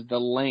vary is the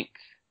length.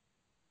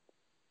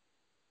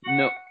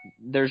 No,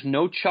 there's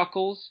no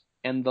chuckles,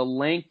 and the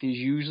length is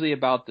usually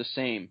about the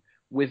same.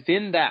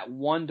 Within that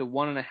 1 to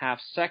 1.5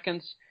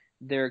 seconds,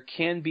 there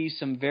can be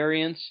some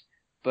variance,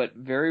 but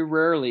very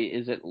rarely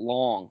is it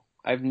long.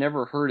 I've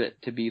never heard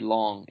it to be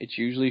long. It's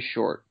usually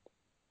short.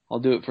 I'll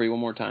do it for you one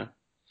more time.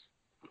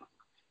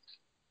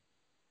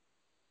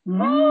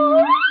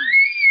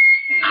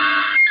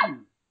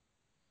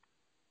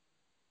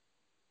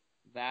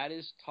 That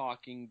is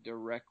talking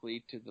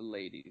directly to the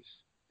ladies,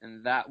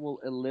 and that will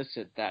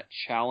elicit that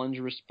challenge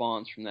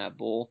response from that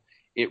bull.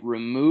 It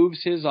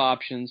removes his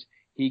options.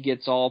 He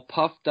gets all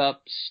puffed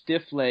up,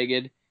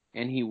 stiff-legged,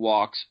 and he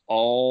walks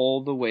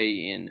all the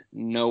way in,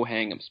 no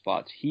hang-up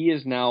spots. He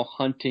is now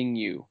hunting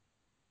you.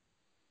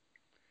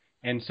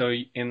 And so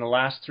in the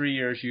last 3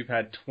 years, you've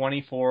had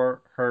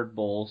 24 herd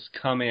bulls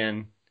come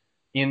in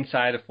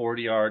inside of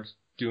 40 yards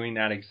doing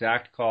that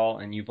exact call,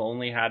 and you've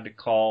only had to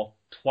call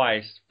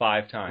twice,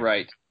 5 times.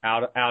 Right.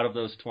 Out of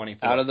those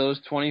 24. Out of those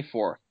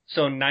 24.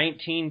 So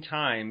 19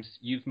 times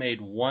you've made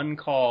one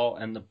call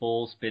and the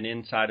bull's been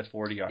inside of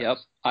 40 yards. Yep.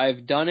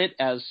 I've done it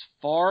as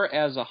far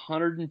as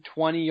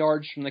 120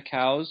 yards from the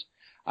cows.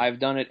 I've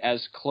done it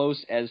as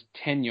close as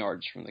 10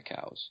 yards from the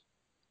cows.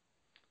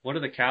 What do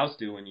the cows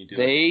do when you do it?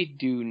 They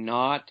do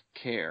not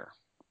care.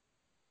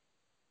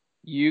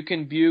 You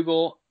can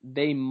bugle,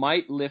 they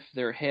might lift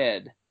their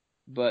head,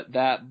 but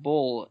that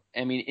bull,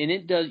 and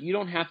it does, you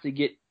don't have to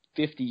get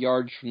 50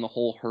 yards from the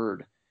whole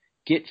herd.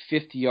 Get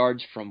 50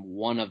 yards from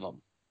one of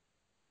them.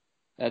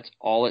 That's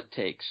all it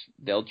takes.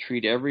 They'll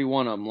treat every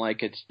one of them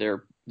like it's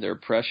their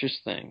precious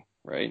thing,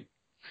 right?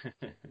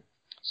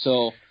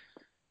 So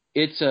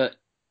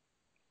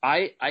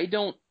I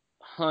don't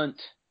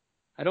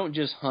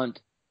just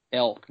hunt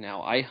elk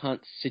now. I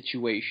hunt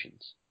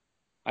situations.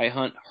 I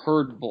hunt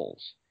herd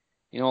bulls.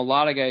 A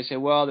lot of guys say,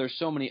 well, there's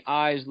so many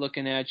eyes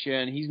looking at you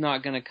and he's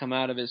not going to come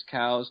out of his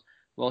cows.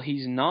 Well,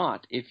 he's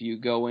not if you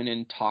go in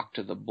and talk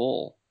to the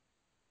bull.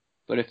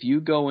 But if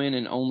you go in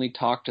and only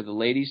talk to the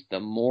ladies, the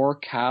more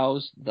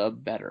cows, the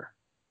better.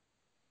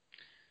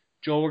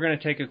 Joel, we're going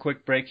to take a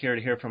quick break here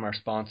to hear from our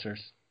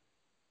sponsors.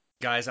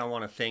 Guys, I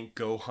want to thank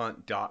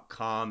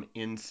GoHunt.com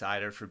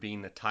Insider for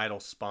being the title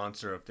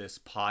sponsor of this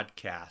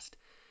podcast.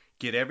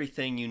 Get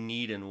everything you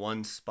need in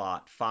one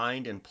spot.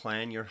 Find and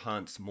plan your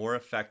hunts more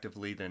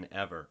effectively than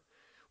ever.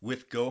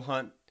 With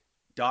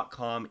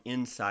GoHunt.com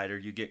Insider,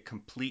 you get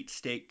complete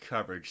state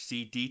coverage.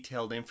 See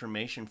detailed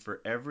information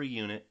for every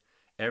unit,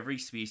 every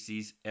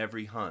species,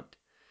 every hunt.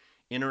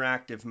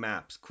 Interactive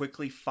maps.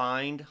 Quickly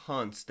find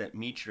hunts that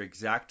meet your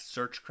exact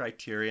search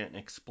criteria and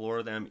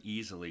explore them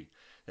easily.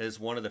 That is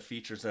one of the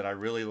features that I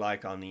really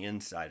like on the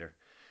Insider.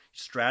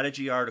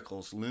 Strategy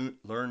articles.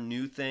 Learn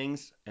new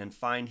things and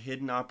find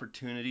hidden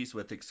opportunities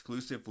with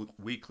exclusive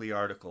weekly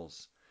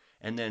articles.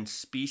 And then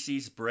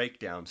species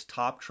breakdowns.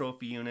 Top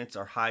trophy units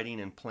are hiding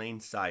in plain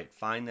sight.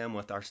 Find them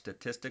with our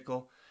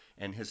statistical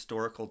and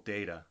historical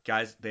data.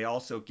 Guys, they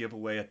also give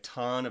away a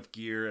ton of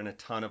gear and a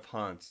ton of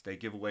hunts. They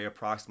give away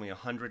approximately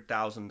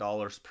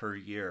 $100,000 per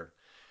year.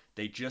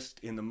 They just,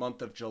 in the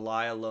month of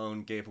July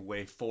alone, gave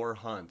away 4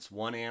 hunts,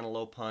 1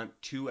 antelope hunt,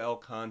 2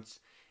 elk hunts,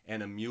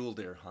 and a mule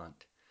deer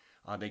hunt.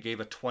 They gave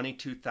a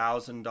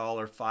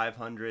 $22,000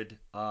 500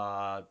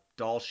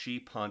 Dall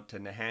sheep hunt to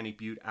Nahanni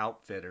Butte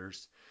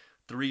Outfitters,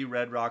 3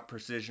 Red Rock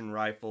precision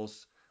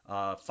rifles,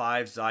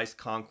 5 Zeiss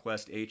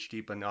Conquest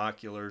HD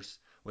binoculars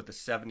with a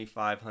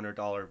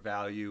 $7,500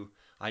 value.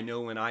 I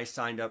know when I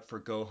signed up for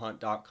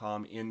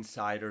GoHunt.com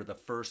Insider the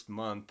first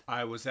month,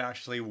 I was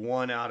actually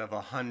 1 out of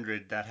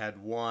 100 that had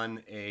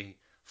won a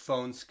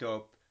phone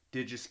scope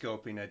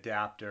digiscoping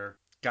adapter.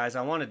 Guys,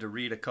 I wanted to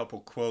read a couple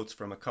quotes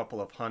from a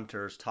couple of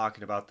hunters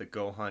talking about the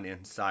GoHunt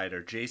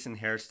Insider. Jason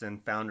Hairston,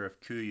 founder of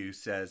KUIU,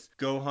 says,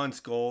 GoHunt's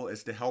goal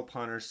is to help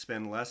hunters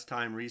spend less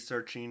time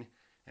researching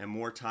and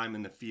more time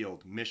in the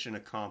field. Mission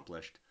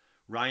accomplished.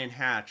 Ryan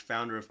Hatch,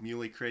 founder of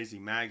Muley Crazy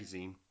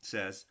Magazine,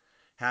 says,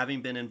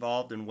 Having been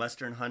involved in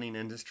Western hunting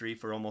industry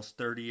for almost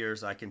 30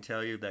 years, I can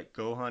tell you that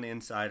Go Hunt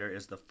Insider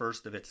is the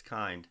first of its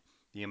kind.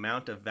 The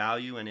amount of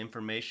value and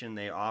information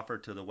they offer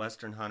to the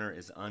Western hunter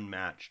is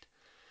unmatched.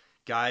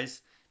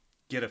 Guys,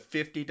 get a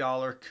 $50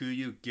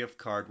 KUIU gift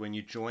card when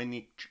you join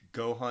the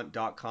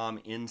GoHunt.com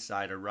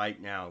Insider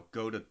right now.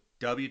 Go to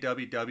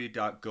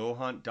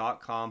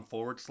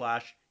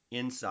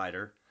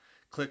www.gohunt.com/insider.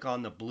 Click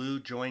on the blue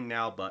Join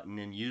Now button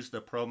and use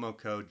the promo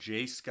code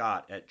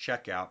JScott at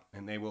checkout,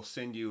 and they will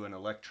send you an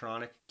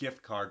electronic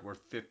gift card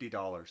worth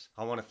 $50.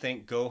 I want to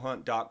thank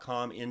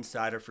GoHunt.com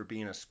Insider for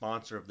being a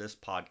sponsor of this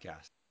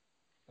podcast.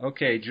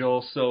 Okay,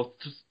 Joel, so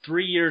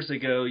 3 years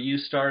ago you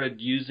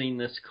started using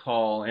this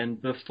call,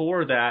 and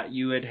before that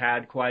you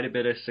had quite a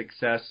bit of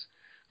success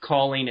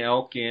calling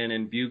elk in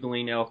and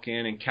bugling elk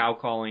in and cow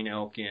calling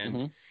elk in.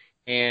 Mm-hmm.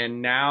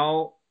 And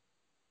now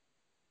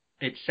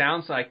it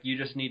sounds like you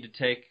just need to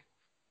take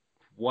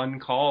one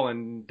call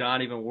and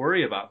not even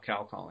worry about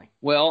cow calling.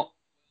 Well,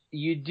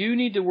 you do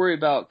need to worry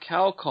about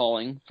cow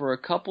calling for a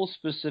couple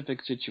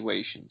specific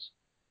situations.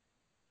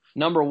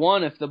 Number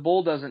one, if the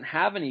bull doesn't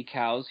have any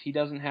cows, he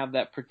doesn't have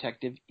that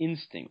protective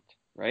instinct,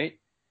 right?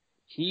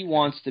 He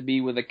wants to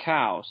be with a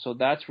cow, so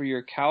that's where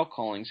your cow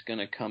calling is going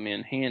to come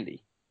in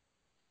handy.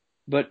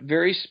 But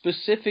very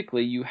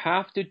specifically, you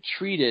have to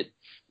treat it,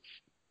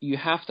 you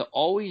have to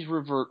always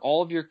revert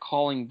all of your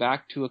calling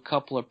back to a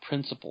couple of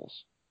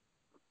principles.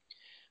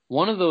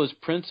 One of those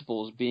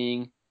principles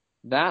being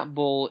that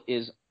bull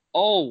is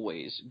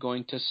always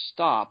going to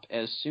stop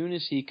as soon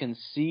as he can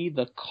see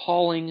the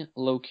calling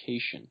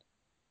location.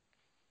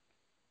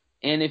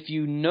 And if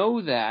you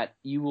know that,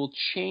 you will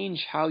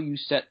change how you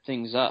set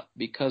things up,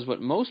 because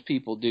what most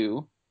people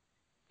do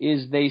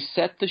is they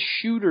set the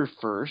shooter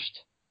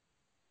first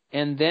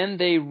and then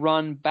they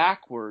run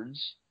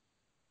backwards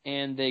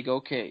and they go,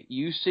 okay,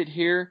 you sit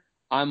here,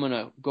 I'm going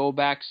to go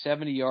back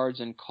 70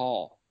 yards and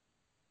call.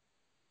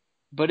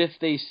 But if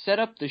they set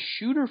up the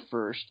shooter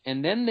first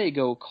and then they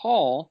go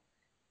call,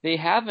 they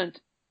haven't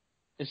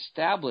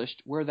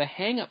established where the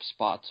hang-up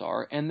spots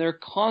are, and they're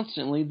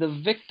constantly the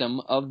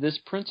victim of this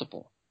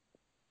principle.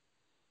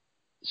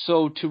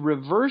 So to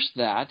reverse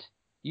that,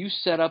 you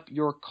set up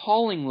your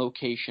calling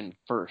location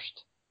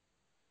first.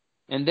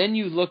 And then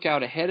you look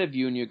out ahead of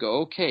you and you go,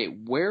 okay,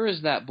 where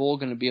is that bull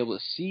going to be able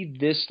to see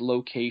this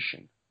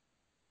location?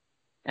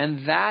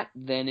 And that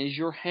then is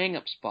your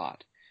hang-up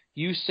spot.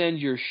 You send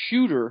your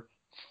shooter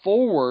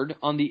forward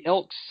on the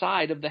elk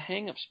side of the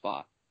hang-up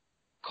spot.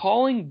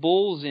 Calling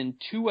bulls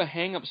into a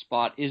hang-up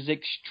spot is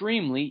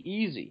extremely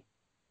easy.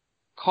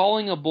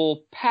 Calling a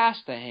bull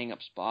past the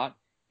hang-up spot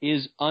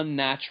is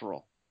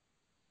unnatural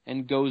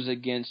and goes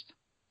against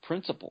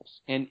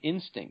principles and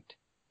instinct.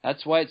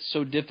 That's why it's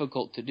so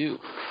difficult to do.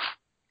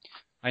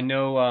 I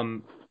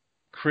know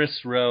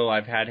Chris Rowe,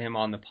 I've had him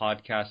on the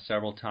podcast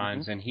several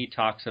times, and he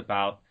talks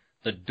about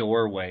the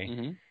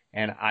doorway.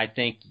 And I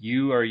think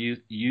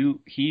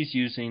he's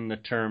using the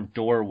term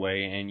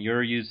doorway, and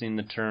you're using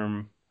the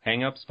term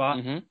hang-up spot.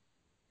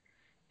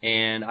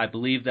 And I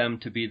believe them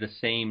to be the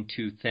same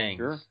two things.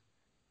 Sure.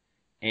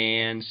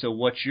 And so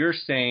what you're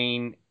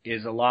saying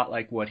is a lot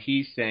like what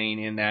he's saying,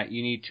 in that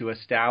you need to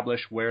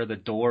establish where the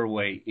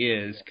doorway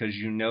is, because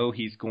you know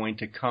he's going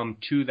to come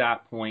to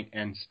that point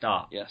and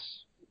stop.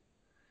 Yes.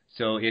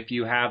 So if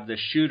you have the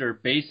shooter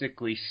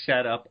basically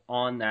set up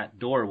on that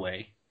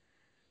doorway,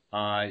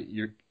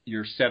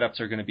 your setups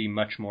are going to be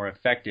much more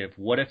effective.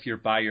 What if you're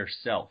by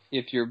yourself?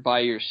 If you're by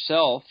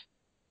yourself,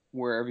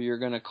 wherever you're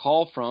going to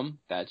call from,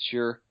 that's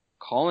your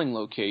calling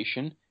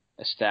location.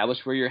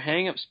 Establish where your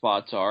hang-up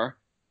spots are.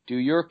 Do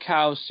your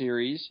cow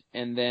series,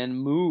 and then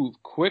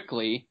move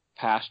quickly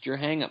past your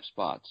hang-up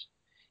spots.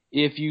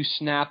 If you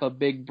snap a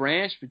big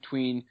branch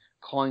between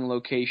calling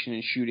location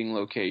and shooting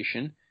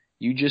location,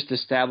 you just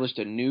established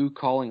a new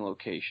calling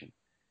location.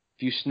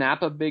 If you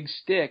snap a big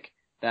stick,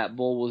 that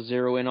bull will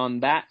zero in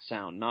on that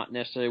sound, not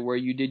necessarily where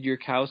you did your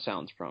cow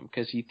sounds from,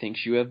 because he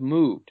thinks you have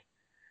moved.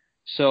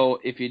 So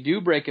if you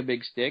do break a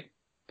big stick,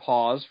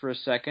 pause for a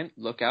second,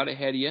 look out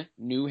ahead of you,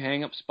 new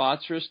hang-up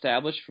spots are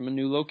established from a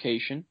new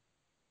location.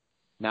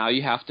 Now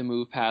you have to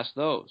move past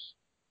those.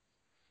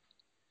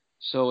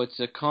 So it's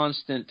a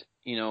constant,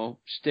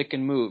 stick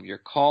and move. You're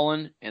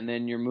calling and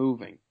then you're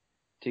moving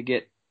to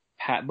get,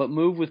 but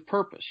move with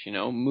purpose,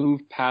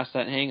 move past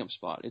that hang-up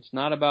spot. It's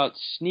not about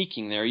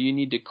sneaking there. You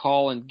need to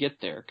call and get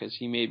there, because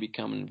he may be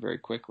coming very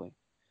quickly.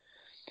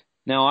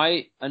 Now,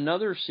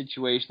 another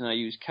situation I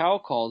use cow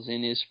calls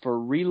in is for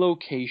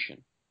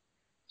relocation.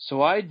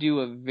 So I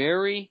do a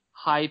very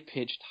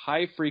high-pitched,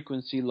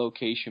 high-frequency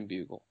location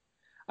bugle.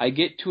 I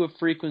get to a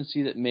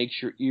frequency that makes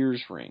your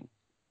ears ring.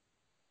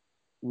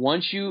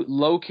 Once you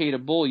locate a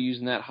bull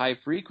using that high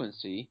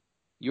frequency,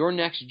 your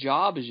next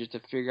job is just to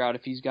figure out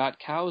if he's got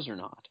cows or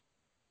not.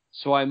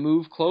 So I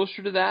move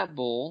closer to that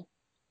bull,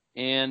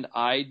 and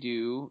I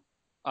do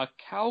a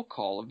cow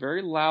call, a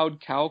very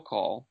loud cow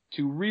call,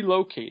 to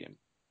relocate him.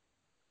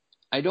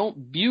 I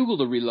don't bugle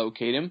to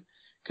relocate him,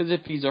 because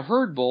if he's a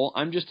herd bull,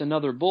 I'm just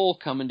another bull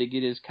coming to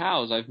get his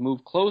cows. I've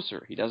moved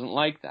closer. He doesn't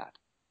like that.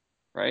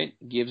 right?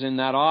 Gives him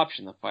that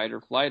option, the fight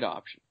or flight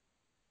option.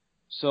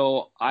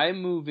 So I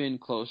move in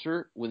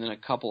closer within a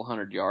couple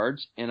 100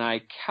 yards, and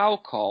I cow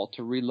call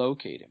to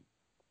relocate him.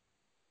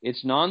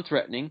 It's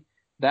non-threatening.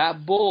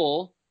 That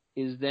bull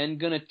is then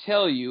going to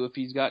tell you if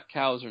he's got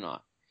cows or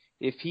not.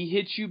 If he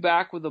hits you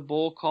back with a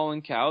bull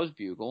calling cows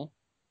bugle,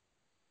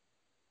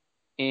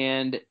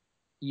 and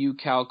you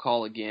cow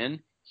call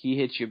again, he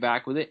hits you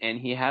back with it, and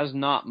he has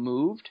not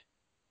moved,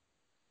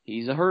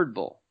 he's a herd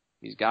bull.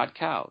 He's got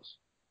cows.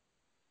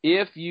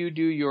 If you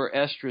do your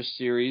estrus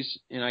series,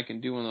 and I can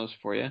do one of those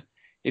for you,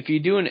 if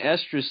you do an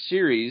estrus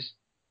series,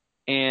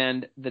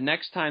 and the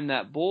next time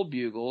that bull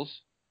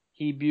bugles,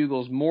 he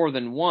bugles more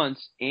than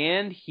once,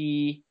 and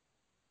he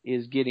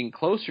is getting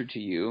closer to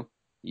you,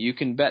 you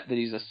can bet that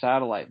he's a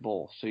satellite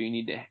bull. So you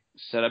need to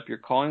set up your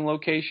calling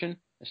location,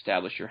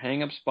 establish your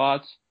hang-up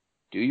spots,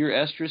 do your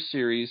estrus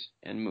series,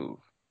 and move.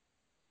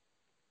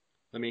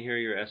 Let me hear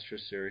your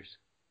estrus series.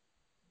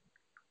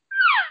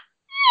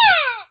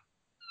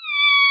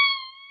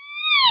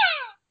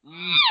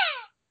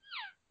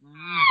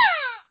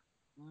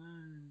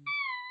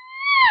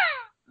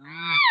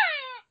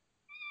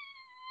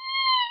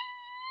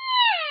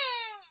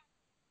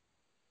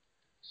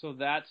 So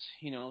that's,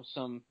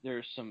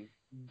 there's some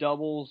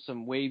doubles,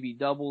 some wavy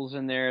doubles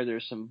in there.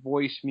 There's some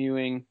voice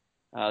mewing.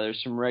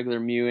 There's some regular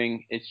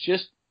mewing.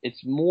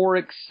 It's more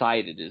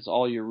excited is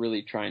all you're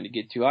really trying to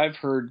get to. I've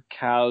heard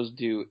cows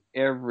do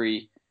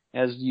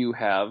as you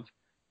have,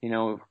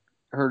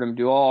 heard them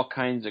do all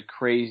kinds of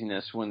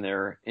craziness when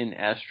they're in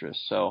estrus.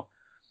 So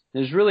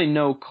there's really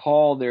no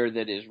call there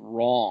that is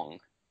wrong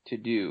to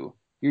do.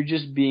 You're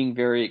just being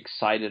very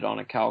excited on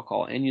a cow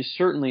call, and you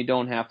certainly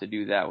don't have to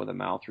do that with a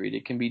mouth reed.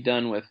 It can be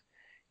done with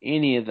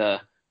any of the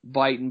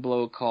bite and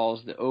blow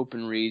calls, the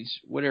open reads,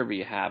 whatever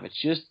you have.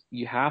 It's just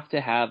you have to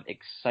have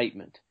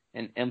excitement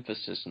and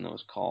emphasis in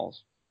those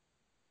calls.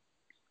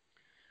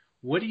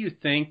 What do you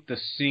think the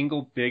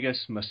single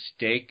biggest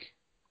mistake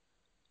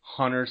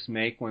hunters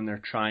make when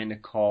they're trying to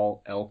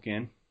call elk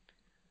in?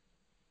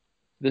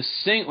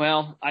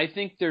 Well, I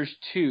think there's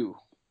two.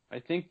 I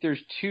think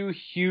there's two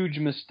huge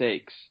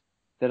mistakes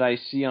that I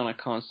see on a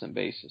constant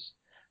basis.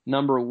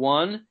 Number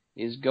one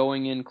is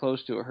going in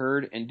close to a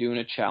herd and doing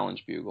a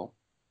challenge bugle,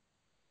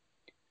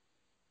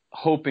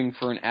 hoping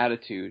for an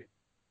attitude.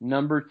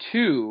 Number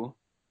two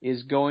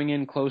is going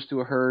in close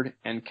to a herd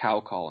and cow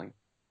calling.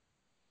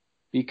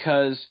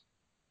 Because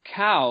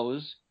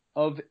cows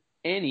of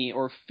any,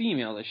 or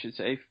females, I should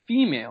say,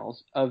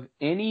 females of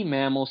any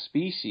mammal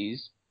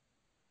species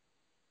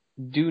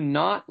do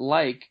not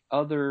like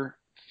other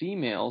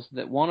females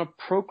that want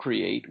to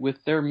procreate with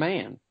their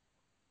man.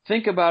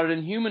 Think about it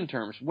in human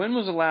terms. When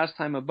was the last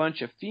time a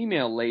bunch of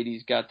female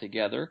ladies got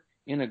together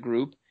in a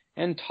group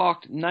and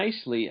talked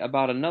nicely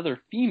about another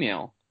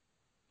female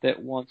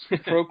that wants to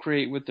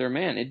procreate with their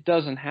man? It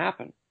doesn't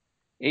happen.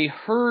 A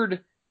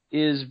herd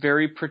is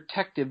very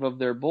protective of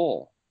their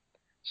bull.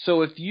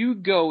 So if you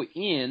go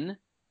in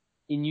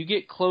and you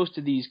get close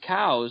to these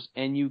cows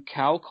and you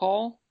cow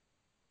call,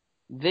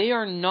 they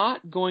are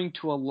not going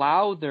to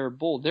allow their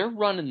bull. They're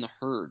running the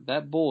herd.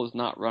 That bull is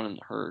not running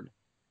the herd.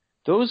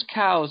 Those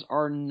cows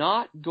are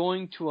not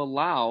going to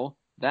allow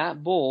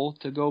that bull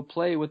to go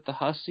play with the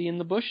hussy in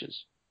the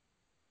bushes.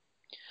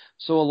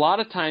 So a lot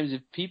of times if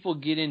people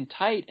get in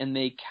tight and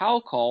they cow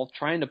call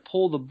trying to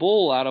pull the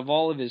bull out of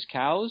all of his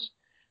cows,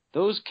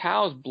 those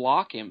cows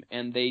block him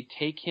and they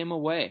take him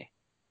away.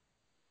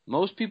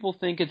 Most people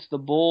think it's the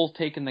bull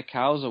taking the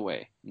cows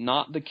away.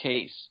 Not the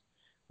case.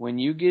 When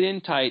you get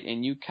in tight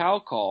and you cow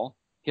call,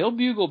 he'll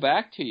bugle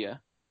back to you,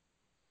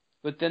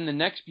 but then the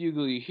next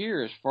bugle you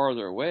hear is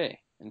farther away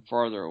and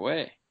farther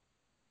away.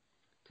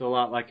 It's a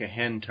lot like a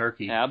hen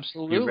turkey.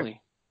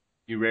 Absolutely.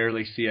 You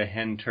rarely see a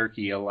hen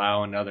turkey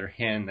allow another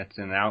hen that's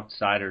an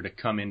outsider to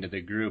come into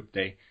the group.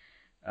 They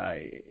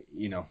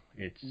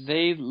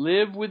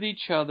live with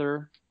each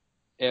other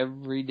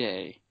every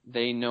day.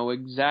 They know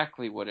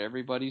exactly what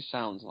everybody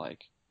sounds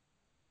like.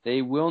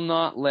 They will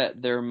not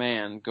let their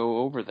man go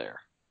over there.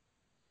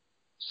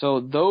 So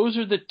those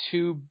are the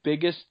two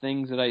biggest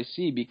things that I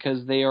see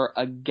because they are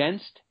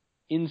against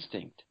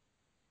instinct.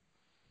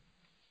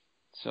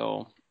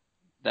 So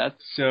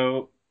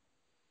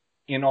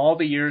in all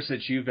the years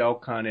that you've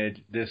elk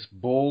hunted, this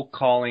bull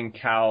calling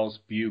cows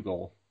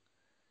bugle,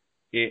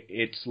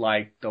 it's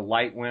like the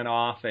light went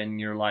off and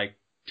you're like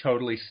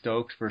totally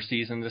stoked for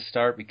season to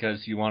start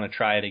because you want to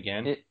try it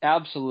again?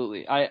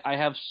 Absolutely. I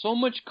have so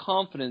much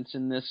confidence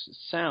in this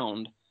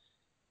sound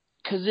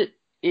because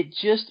it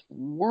just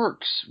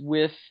works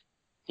with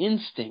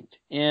instinct,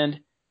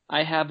 and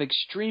I have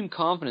extreme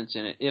confidence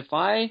in it. If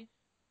I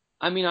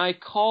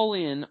call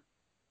in,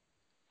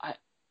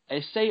 I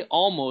say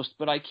almost,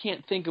 but I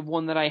can't think of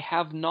one that I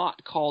have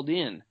not called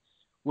in.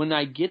 When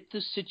I get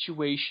the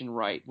situation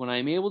right, when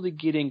I'm able to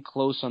get in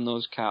close on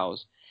those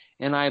cows,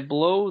 and I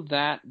blow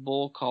that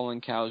bull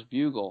calling cow's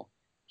bugle,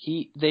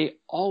 they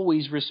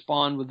always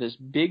respond with this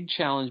big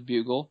challenge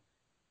bugle,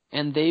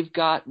 and they've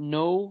got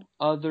no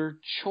other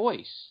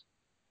choice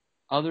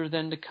other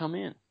than to come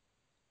in.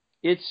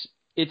 It's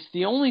It's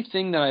the only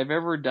thing that I've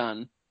ever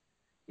done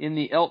in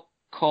the elk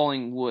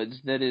calling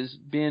woods that has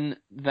been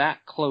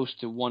that close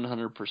to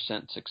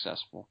 100%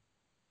 successful.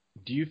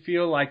 Do you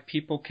feel like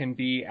people can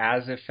be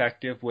as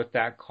effective with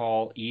that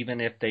call even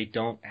if they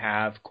don't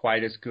have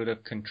quite as good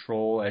of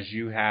control as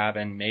you have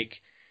and make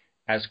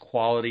as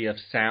quality of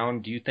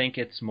sound? Do you think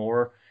it's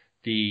more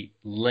the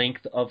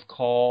length of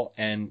call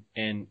and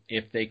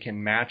if they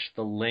can match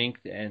the length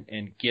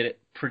and get it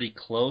pretty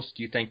close,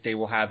 do you think they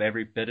will have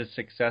every bit of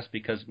success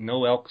because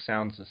no elk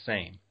sounds the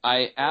same?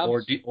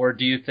 Or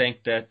do you think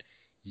that,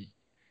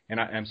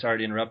 and I'm sorry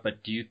to interrupt,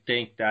 but do you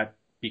think that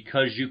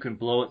because you can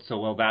blow it so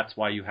well, that's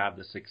why you have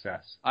the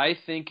success? I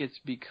think it's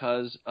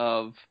because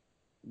of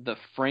the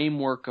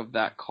framework of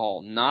that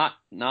call, not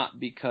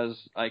because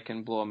I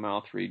can blow a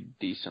mouth reed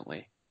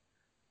decently.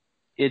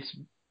 It's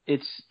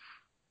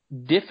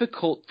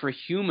difficult for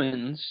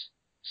humans,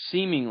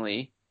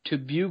 seemingly, to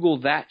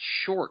bugle that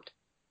short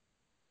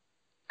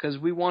because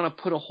we want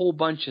to put a whole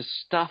bunch of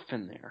stuff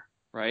in there,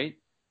 right?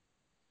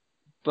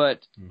 But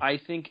I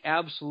think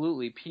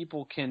absolutely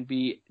people can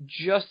be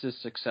just as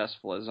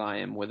successful as I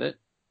am with it.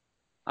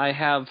 I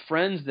have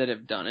friends that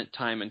have done it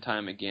time and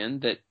time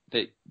again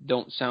that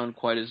don't sound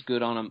quite as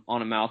good on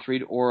a mouth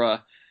reed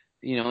or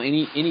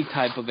any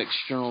type of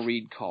external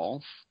reed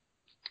call,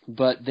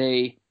 but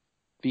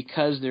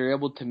because they're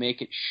able to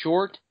make it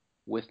short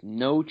with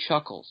no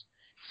chuckles.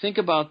 Think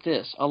about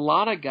this. A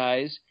lot of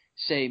guys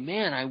say,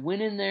 man, I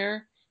went in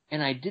there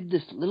and I did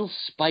this little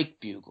spike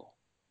bugle,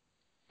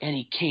 and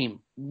he came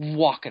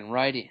walking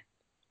right in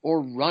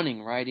or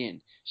running right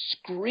in,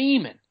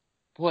 screaming.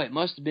 Boy, it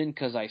must have been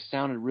because I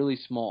sounded really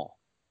small.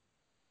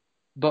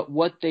 But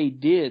what they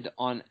did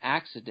on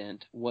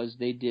accident was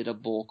they did a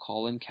bull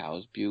calling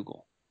cow's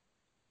bugle.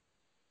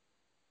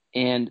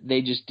 And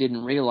they just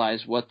didn't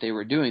realize what they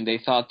were doing. They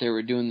thought they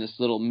were doing this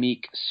little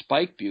meek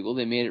spike bugle.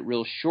 They made it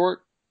real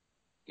short,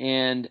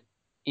 and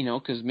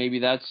because maybe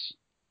that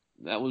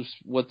was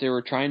what they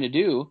were trying to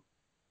do.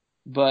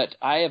 But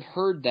I have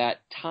heard that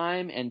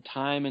time and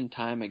time and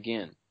time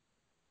again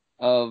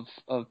of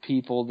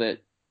people that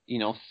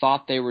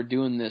thought they were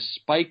doing this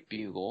spike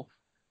bugle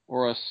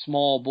or a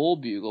small bull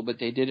bugle, but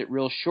they did it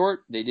real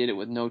short. They did it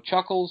with no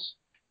chuckles,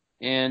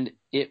 and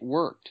it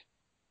worked.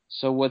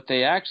 So what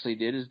they actually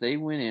did is they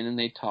went in and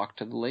they talked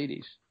to the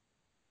ladies.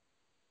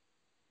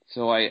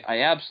 So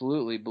I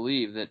absolutely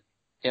believe that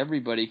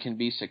everybody can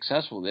be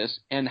successful with this.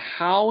 And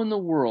how in the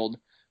world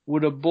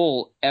would a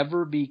bull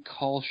ever be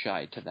call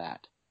shy to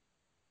that?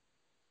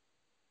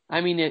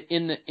 I mean,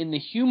 in the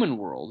human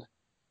world,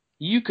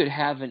 you could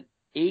have an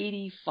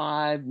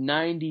 85,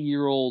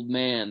 90-year-old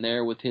man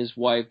there with his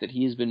wife that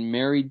he has been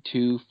married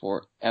to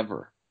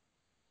forever.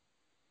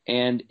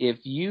 And if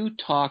you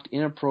talked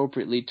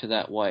inappropriately to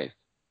that wife,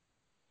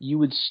 you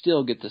would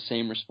still get the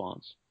same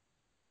response.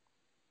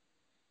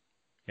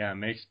 Yeah, it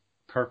makes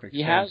perfect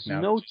sense. He has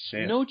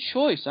no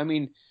choice. I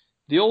mean,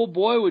 the old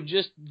boy would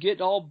just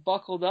get all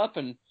buckled up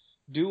and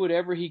do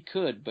whatever he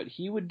could, but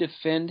he would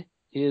defend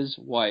his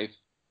wife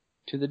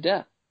to the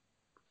death.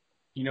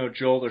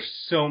 Joel, there's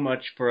so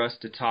much for us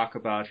to talk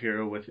about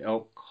here with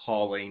elk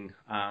calling.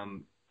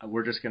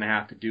 We're just going to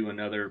have to do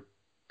another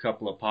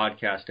couple of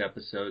podcast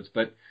episodes,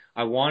 but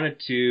I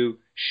wanted to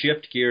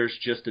shift gears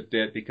just a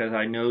bit because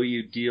I know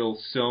you deal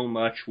so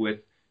much with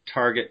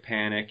target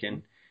panic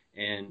and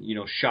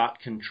shot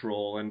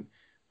control, and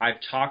I've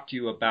talked to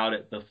you about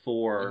it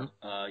before.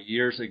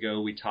 Years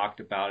ago we talked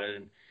about it,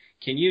 and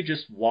can you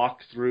just walk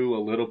through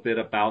a little bit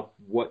about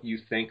what you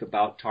think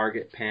about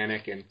target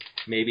panic and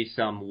maybe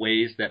some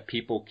ways that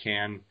people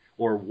can,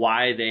 or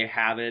why they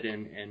have it,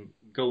 and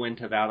go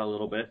into that a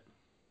little bit?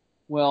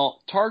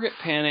 Well, target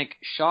panic,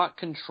 shot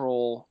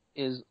control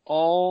is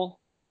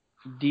all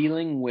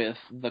dealing with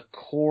the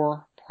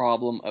core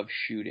problem of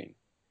shooting.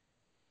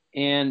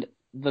 And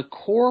the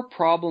core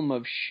problem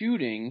of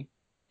shooting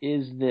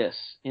is this,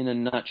 in a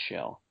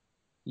nutshell.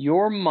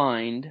 Your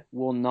mind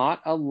will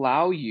not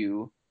allow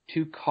you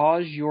to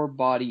cause your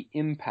body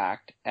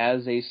impact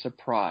as a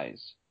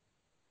surprise.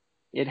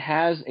 It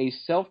has a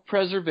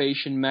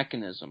self-preservation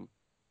mechanism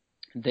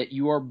that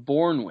you are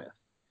born with,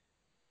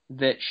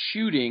 that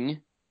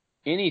shooting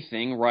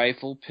anything,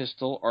 rifle,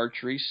 pistol,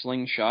 archery,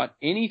 slingshot,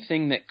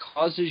 anything that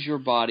causes your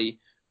body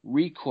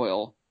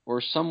recoil or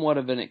somewhat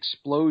of an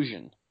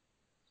explosion.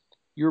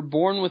 You're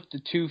born with the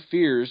two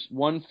fears.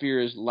 One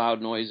fear is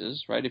loud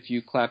noises, right? If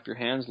you clap your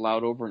hands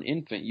loud over an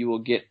infant, you will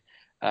get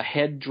a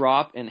head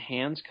drop and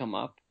hands come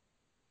up.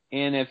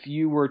 And if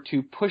you were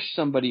to push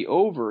somebody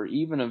over,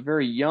 even a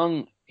very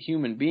young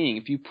human being,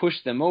 if you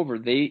push them over,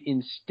 they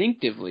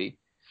instinctively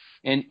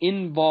and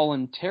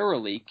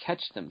involuntarily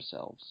catch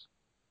themselves.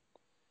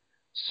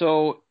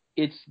 So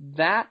it's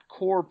that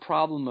core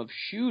problem of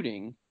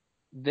shooting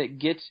that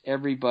gets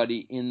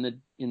everybody in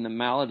the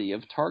malady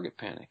of target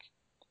panic.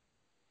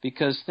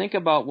 Because think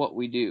about what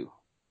we do.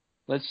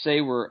 Let's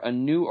say we're a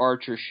new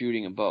archer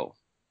shooting a bow.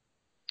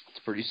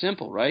 It's pretty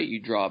simple, right? You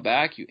draw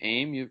back, you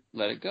aim, you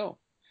let it go.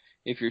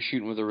 If you're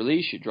shooting with a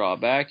release, you draw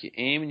back, you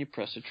aim, and you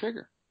press the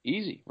trigger.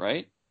 Easy,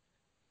 right?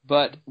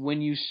 But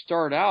when you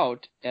start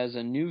out as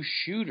a new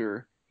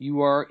shooter,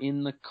 you are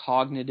in the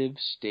cognitive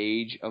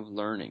stage of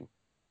learning.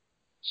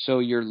 So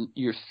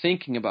you're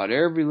thinking about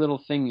every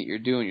little thing that you're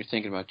doing. You're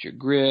thinking about your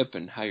grip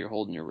and how you're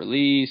holding your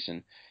release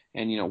and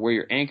where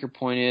your anchor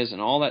point is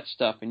and all that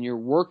stuff. And you're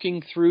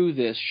working through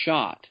this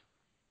shot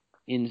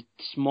in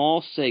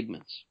small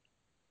segments.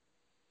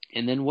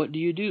 And then what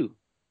do?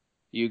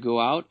 You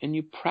go out and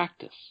you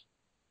practice.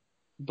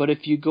 But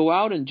if you go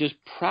out and just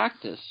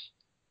practice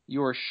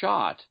your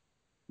shot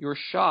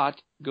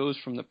goes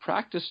from the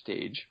practice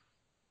stage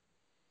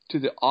to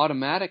the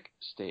automatic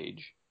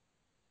stage.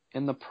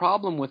 And the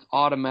problem with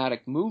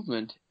automatic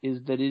movement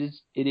is that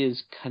it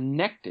is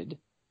connected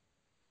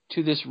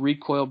to this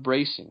recoil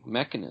bracing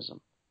mechanism.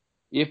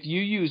 If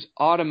you use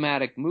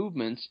automatic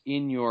movements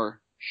in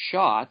your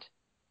shot,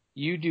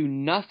 you do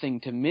nothing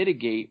to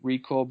mitigate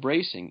recoil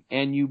bracing,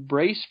 and you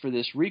brace for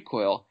this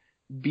recoil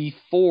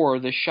before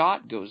the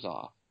shot goes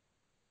off.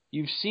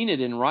 You've seen it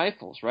in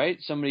rifles, right?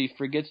 Somebody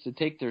forgets to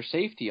take their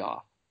safety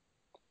off,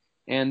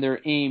 and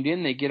they're aimed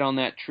in, they get on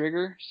that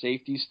trigger,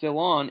 safety's still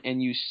on,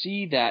 and you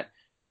see that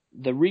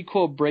the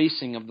recoil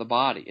bracing of the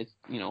body. It's,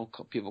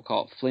 people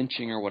call it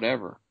flinching or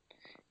whatever.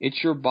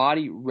 It's your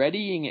body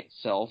readying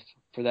itself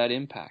for that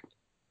impact.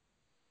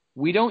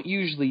 We don't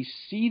usually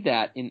see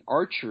that in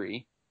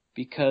archery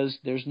because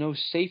there's no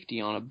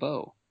safety on a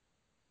bow.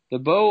 The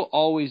bow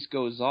always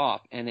goes off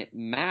and it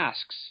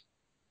masks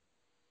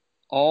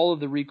all of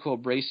the recoil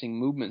bracing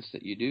movements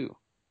that you do.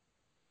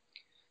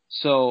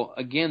 So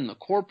again, the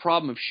core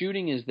problem of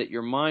shooting is that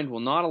your mind will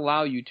not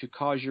allow you to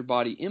cause your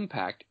body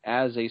impact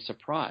as a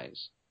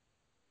surprise.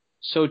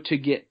 So to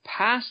get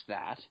past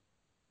that,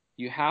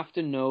 you have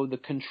to know the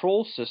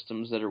control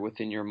systems that are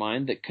within your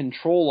mind that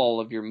control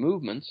all of your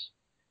movements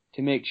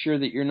to make sure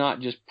that you're not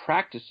just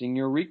practicing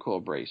your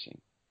recoil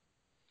bracing.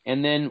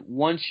 And then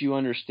once you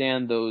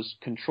understand those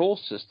control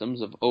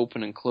systems of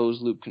open and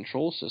closed loop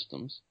control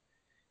systems,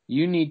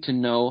 you need to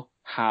know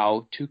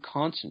how to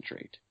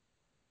concentrate.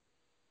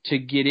 To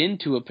get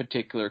into a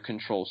particular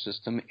control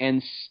system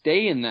and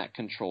stay in that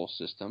control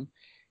system,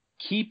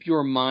 keep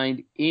your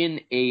mind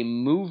in a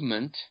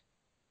movement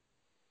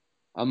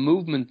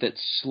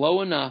that's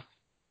slow enough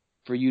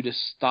for you to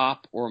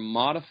stop or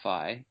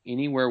modify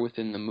anywhere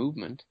within the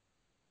movement.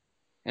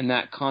 And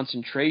that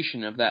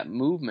concentration of that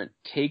movement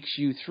takes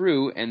you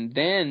through, and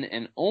then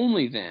and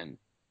only then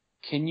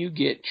can you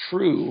get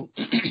true,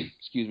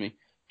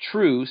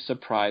 true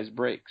surprise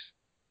breaks.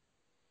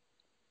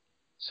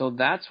 So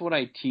that's what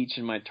I teach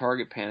in my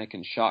target panic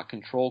and shot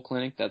control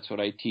clinic. That's what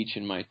I teach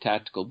in my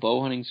tactical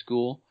bow hunting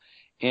school,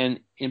 and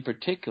in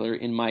particular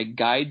in my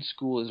guide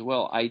school as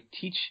well. I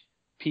teach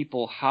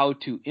people how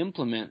to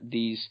implement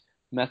these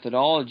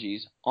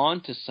methodologies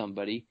onto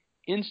somebody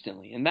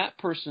instantly, and that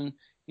person,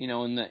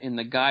 in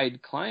the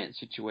guide client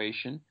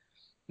situation,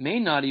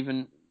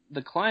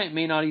 the client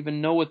may not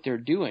even know what they're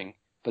doing,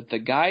 but the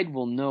guide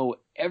will know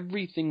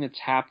everything that's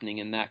happening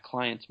in that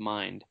client's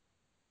mind.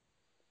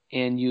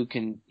 And you'll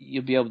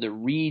be able to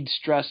read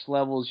stress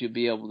levels. You'll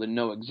be able to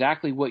know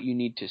exactly what you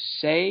need to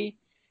say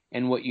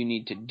and what you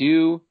need to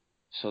do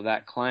so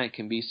that client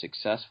can be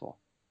successful.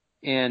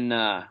 And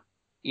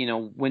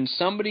when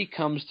somebody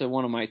comes to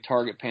one of my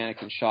target panic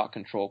and shot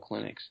control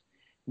clinics,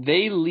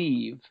 they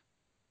leave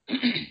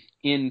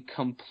in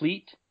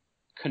complete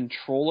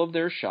control of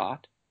their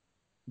shot.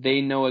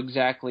 They know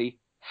exactly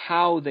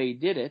how they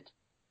did it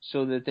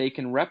so that they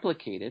can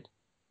replicate it,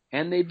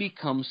 and they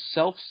become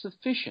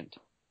self-sufficient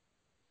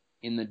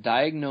in the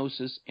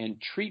diagnosis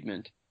and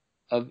treatment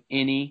of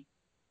any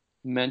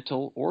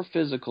mental or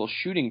physical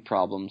shooting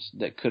problems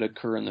that could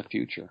occur in the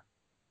future.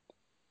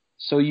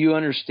 So you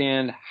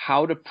understand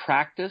how to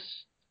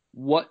practice,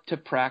 what to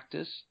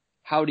practice,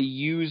 how to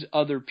use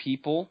other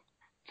people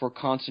for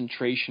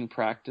concentration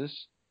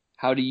practice,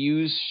 how to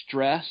use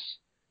stress,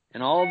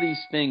 and all these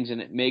things, and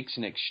it makes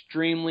an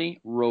extremely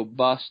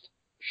robust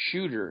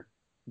shooter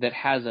that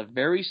has a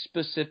very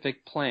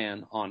specific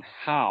plan on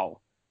how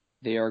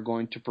they are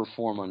going to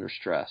perform under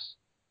stress.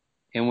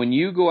 And when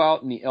you go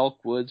out in the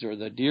elk woods or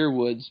the deer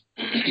woods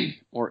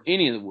or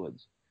any of the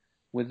woods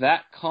with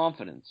that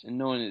confidence and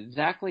knowing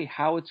exactly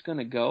how it's going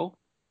to go,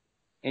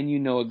 and you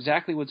know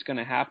exactly what's going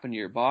to happen to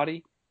your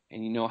body,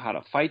 and you know how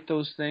to fight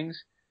those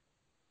things,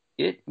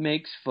 it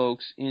makes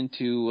folks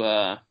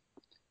into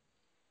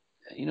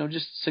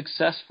just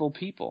successful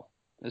people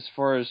as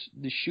far as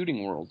the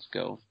shooting worlds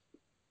go.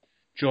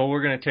 Joel,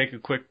 we're going to take a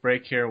quick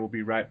break here. We'll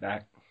be right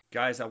back.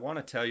 Guys, I want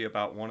to tell you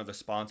about one of the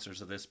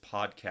sponsors of this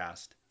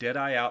podcast.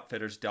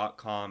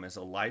 DeadeyeOutfitters.com is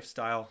a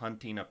lifestyle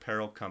hunting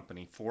apparel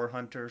company for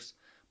hunters,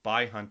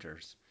 by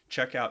hunters.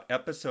 Check out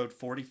episode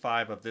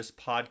 45 of this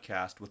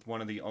podcast with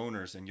one of the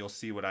owners and you'll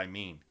see what I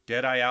mean.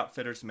 Deadeye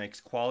Outfitters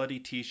makes quality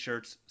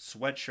t-shirts,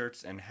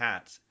 sweatshirts, and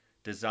hats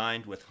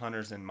designed with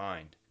hunters in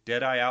mind.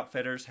 Deadeye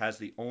Outfitters has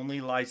the only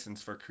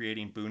license for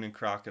creating Boone &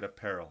 Crockett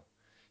apparel.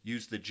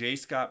 Use the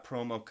JScott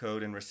promo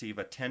code and receive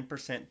a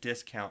 10%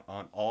 discount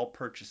on all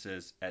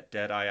purchases at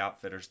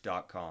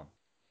DeadeyeOutfitters.com.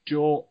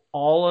 Joel,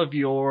 all of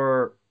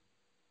your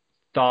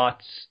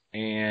thoughts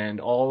and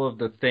all of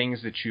the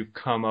things that you've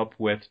come up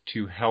with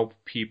to help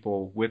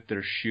people with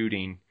their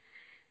shooting,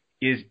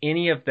 is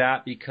any of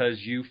that because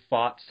you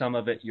fought some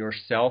of it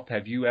yourself?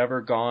 Have you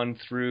ever gone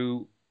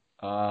through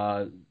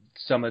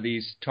some of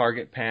these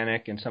target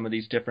panic and some of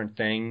these different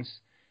things?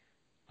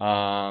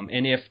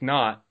 And if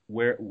not,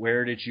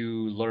 where did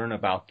you learn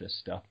about this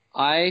stuff?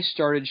 I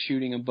started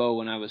shooting a bow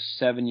when I was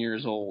 7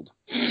 years old.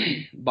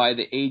 By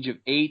the age of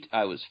 8,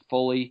 I was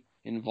fully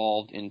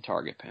involved in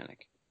target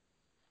panic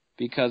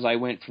because I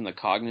went from the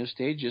cognitive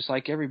stage, just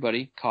like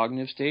everybody,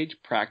 cognitive stage,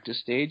 practice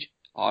stage,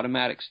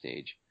 automatic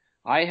stage.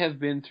 I have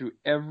been through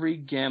every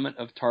gamut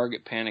of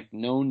target panic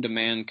known to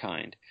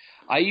mankind.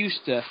 I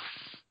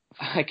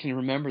can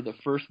remember the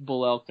first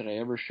bull elk that I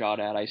ever shot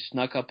at. I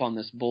snuck up on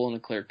this bull in a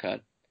clear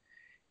cut,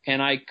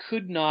 and I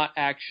could not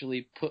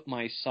actually put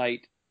my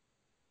sight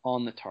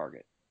on the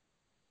target.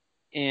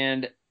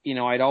 And,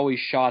 I'd always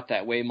shot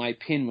that way. My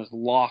pin was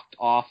locked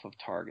off of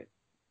target.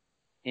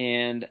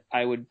 And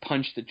I would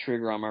punch the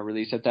trigger on my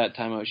release. At that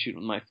time, I was shooting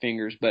with my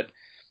fingers. But,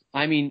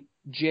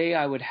 Jay,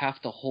 I would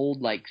have to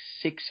hold like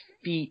 6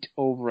 feet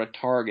over a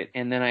target,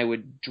 and then I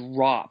would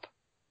drop.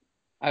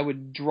 I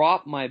would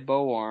drop my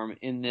bow arm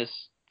in this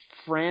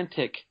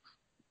frantic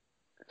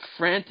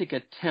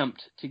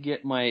attempt to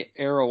get my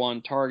arrow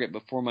on target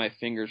before my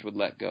fingers would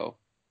let go.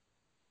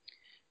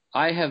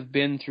 I have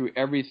been through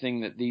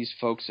everything that these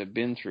folks have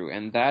been through,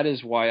 and that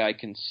is why I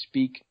can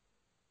speak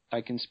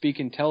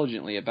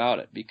intelligently about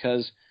it,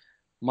 because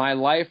my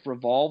life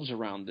revolves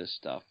around this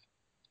stuff.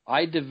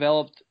 I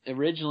developed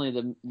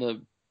originally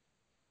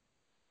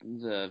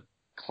the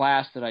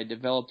class that I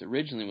developed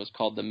originally was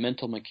called the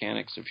Mental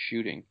Mechanics of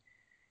Shooting.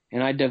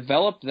 And I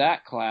developed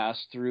that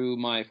class through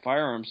my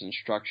firearms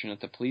instruction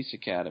at the police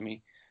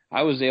academy.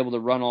 I was able to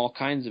run all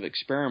kinds of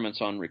experiments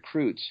on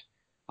recruits.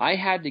 I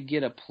had to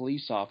get a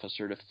police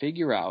officer to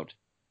figure out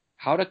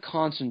how to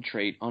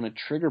concentrate on a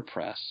trigger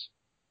press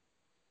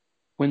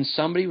when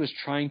somebody was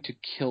trying to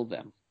kill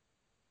them.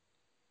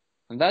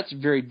 And that's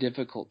very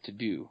difficult to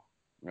do,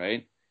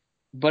 right?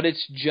 But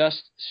it's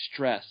just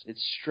stress.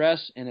 It's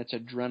stress and it's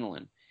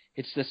adrenaline.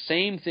 It's the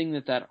same thing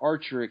that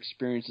archer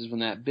experiences when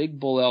that big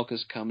bull elk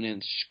is coming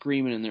in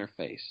screaming in their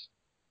face.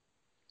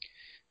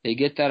 They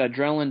get that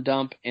adrenaline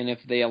dump, and if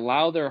they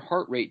allow their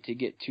heart rate to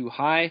get too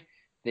high,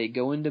 they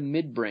go into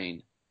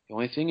midbrain. The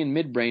only thing in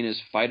midbrain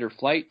is fight or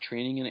flight,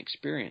 training, and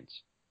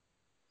experience.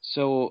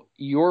 So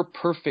your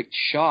perfect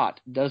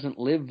shot doesn't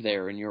live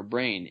there in your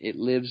brain. It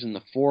lives in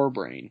the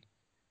forebrain.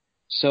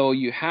 So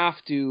you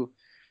have to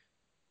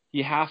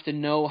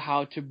know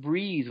how to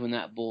breathe when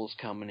that bull's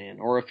coming in.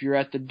 Or if you're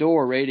at the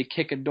door ready to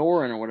kick a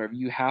door in or whatever,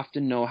 you have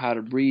to know how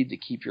to breathe to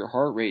keep your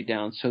heart rate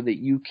down so that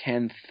you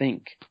can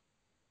think.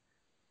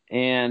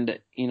 And,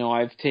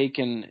 I've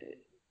taken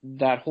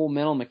that whole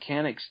mental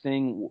mechanics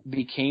thing,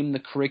 became the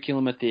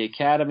curriculum at the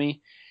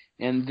academy.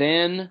 And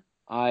then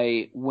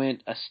I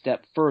went a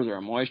step further.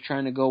 I'm always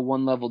trying to go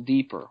one level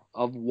deeper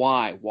of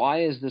why.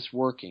 Why is this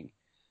working?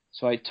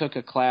 So I took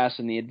a class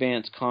in the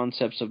advanced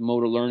concepts of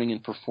motor learning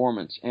and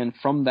performance. And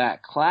from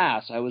that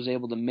class, I was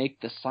able to make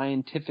the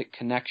scientific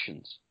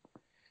connections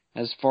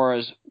as far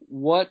as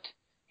what,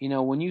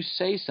 when you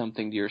say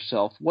something to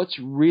yourself, what's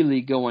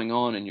really going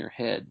on in your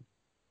head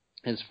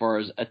as far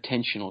as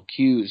attentional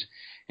cues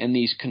and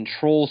these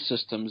control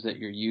systems that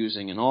you're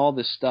using and all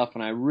this stuff.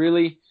 And I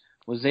really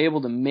was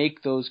able to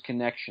make those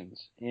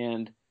connections.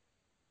 And,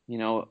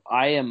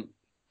 I am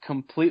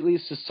completely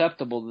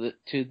susceptible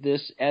to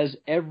this, as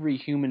every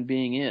human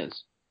being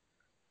is.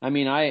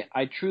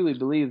 I truly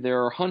believe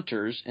there are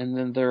hunters, and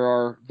then there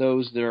are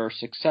those that are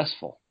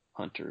successful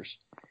hunters.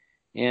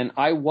 And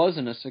I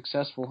wasn't a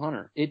successful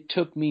hunter. It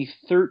took me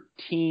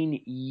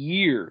 13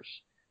 years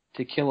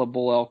to kill a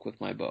bull elk with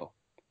my bow.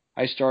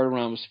 I started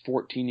when I was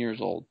 14 years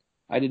old.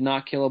 I did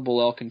not kill a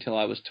bull elk until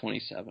I was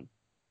 27.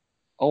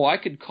 Oh, I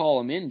could call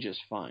him in just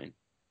fine,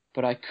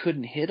 but I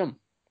couldn't hit him.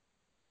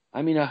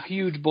 A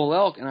huge bull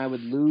elk, and I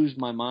would lose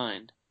my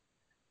mind.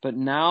 But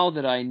now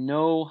that I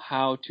know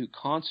how to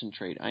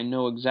concentrate, I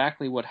know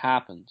exactly what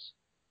happens.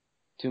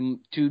 To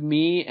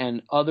me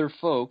and other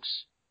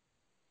folks,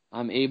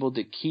 I'm able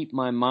to keep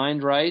my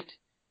mind right,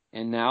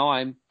 and now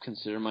I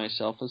consider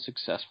myself a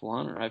successful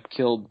hunter. I've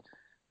killed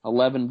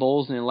 11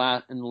 bulls in the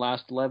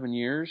last 11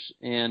 years,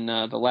 and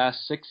the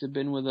last 6 have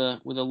been with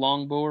a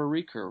longbow or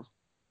recurve.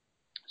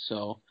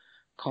 So,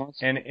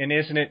 and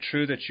isn't it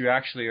true that you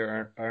actually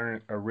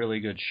are a really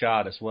good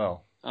shot as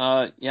well?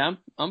 Yeah,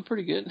 I'm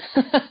pretty good.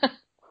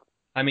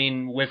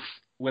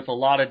 With a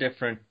lot of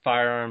different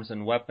firearms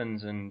and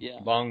weapons and yeah.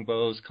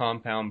 longbows,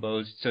 compound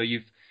bows, so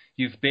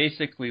you've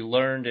basically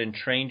learned and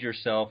trained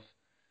yourself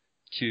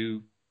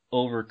to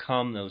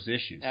overcome those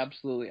issues.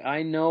 Absolutely.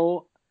 I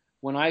know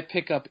when I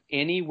pick up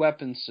any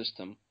weapon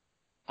system,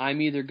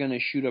 I'm either going to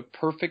shoot a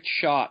perfect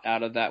shot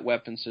out of that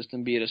weapon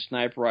system, be it a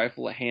sniper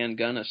rifle, a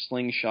handgun, a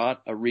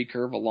slingshot, a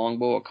recurve, a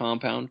longbow, a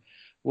compound,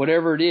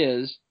 whatever it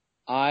is,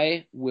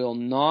 I will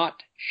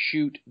not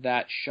shoot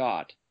that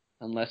shot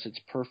unless it's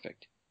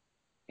perfect.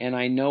 and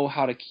I know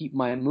how to keep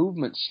my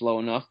movement slow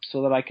enough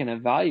so that I can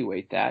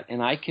evaluate that,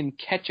 and I can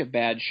catch a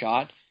bad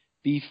shot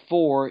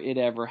before it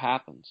ever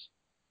happens.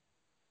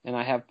 And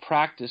I have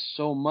practiced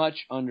so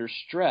much under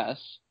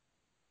stress.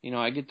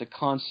 I get to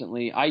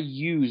I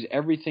use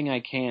everything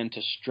I can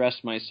to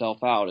stress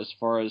myself out as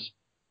far as,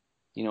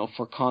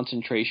 for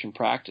concentration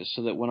practice,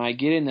 so that when I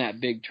get in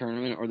that big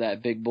tournament or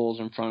that big bull's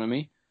in front of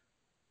me,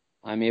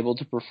 I'm able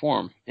to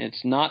perform.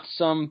 It's not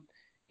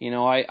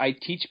I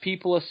teach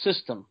people a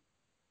system,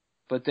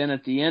 but then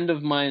at the end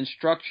of my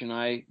instruction,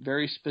 I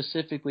very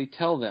specifically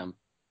tell them,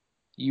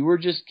 you were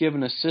just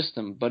given a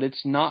system, but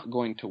it's not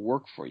going to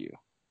work for you.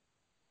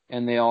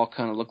 And they all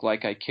kind of look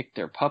like I kicked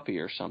their puppy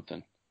or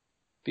something,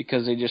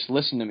 because they just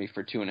listened to me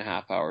for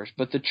 2.5 hours.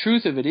 But the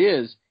truth of it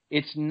is,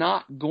 it's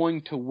not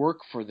going to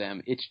work for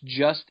them. It's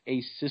just a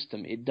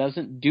system. It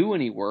doesn't do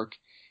any work.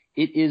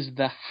 It is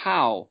the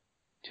how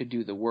to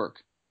do the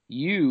work.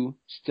 You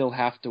still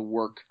have to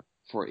work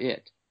for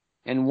it.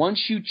 And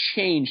once you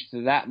change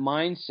to that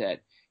mindset,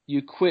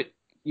 you quit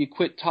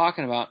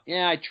talking about,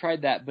 I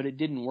tried that, but it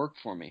didn't work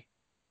for me.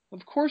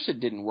 Of course it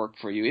didn't work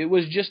for you. It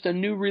was just a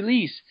new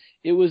release.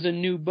 It was a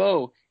new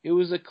bow. It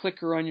was a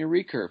clicker on your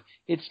recurve.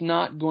 It's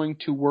not going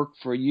to work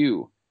for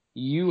you.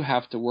 You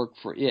have to work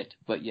for it,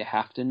 but you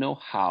have to know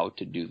how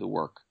to do the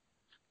work.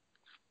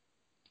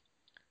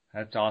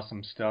 That's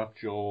awesome stuff,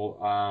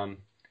 Joel.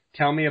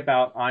 Tell me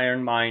about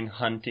Iron Mind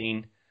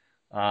Hunting.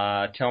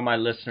 Tell my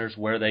listeners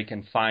where they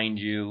can find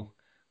you.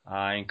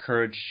 I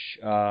encourage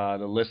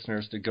the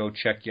listeners to go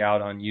check you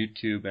out on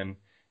YouTube and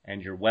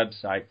your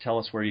website. Tell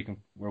us where we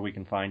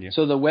can find you.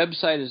 So the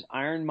website is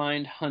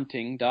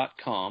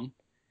ironmindhunting.com,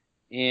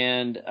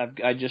 and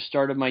I just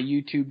started my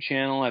YouTube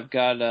channel. I've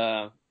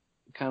got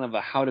kind of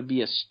a how to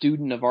be a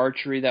student of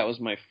archery. That was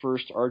my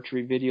first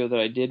archery video that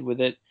I did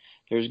with it.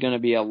 There's going to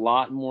be a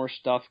lot more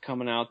stuff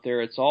coming out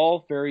there. It's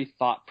all very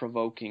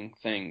thought-provoking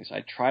things.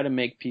 I try to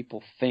make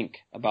people think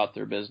about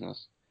their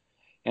business.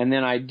 And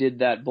then I did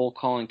that bull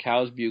calling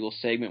cows bugle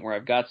segment where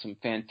I've got some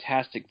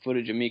fantastic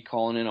footage of me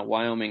calling in a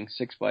Wyoming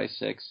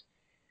 6x6.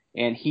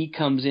 And he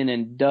comes in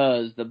and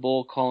does the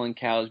bull calling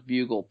cows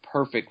bugle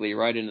perfectly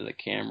right into the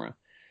camera.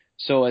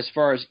 So as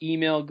far as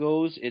email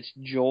goes, it's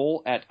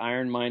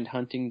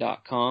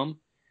joel@ironmindhunting.com.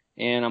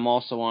 And I'm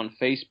also on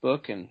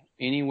Facebook, and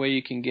any way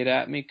you can get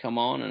at me, come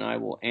on, and I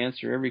will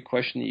answer every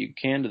question that you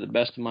can to the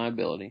best of my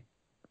ability.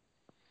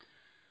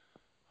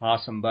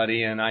 Awesome,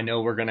 buddy. And I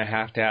know we're going to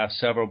have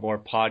several more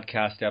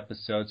podcast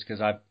episodes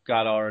because I've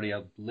got already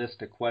a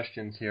list of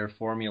questions here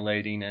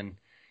formulating. And,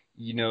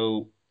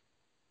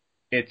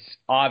 it's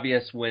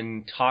obvious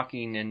when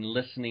talking and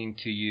listening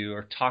to you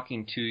or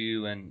talking to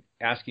you and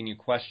asking you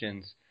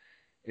questions,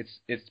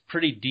 it's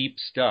pretty deep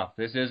stuff.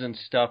 This isn't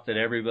stuff that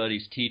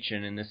everybody's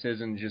teaching, and this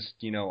isn't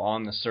just,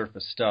 on the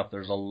surface stuff.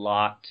 There's a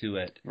lot to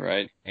it.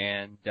 Right.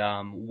 And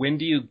when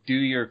do you do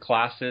your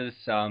classes?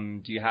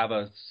 Do you have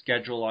a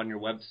schedule on your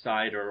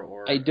website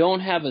or? I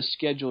don't have a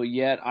schedule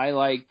yet. I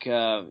like,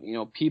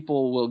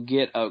 people will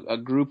get a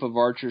group of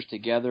archers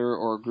together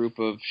or a group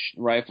of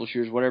rifle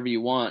shooters, whatever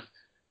you want.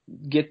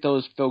 Get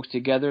those folks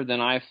together, then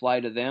I fly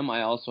to them.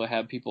 I also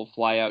have people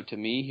fly out to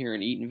me here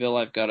in Eatonville.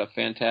 I've got a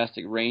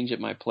fantastic range at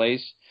my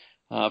place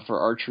for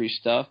archery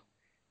stuff,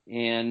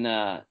 and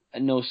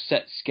no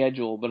set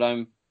schedule, but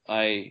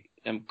I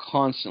am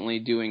constantly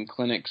doing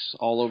clinics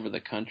all over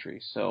the country.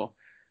 So,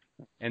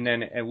 and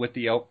then with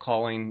the elk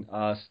calling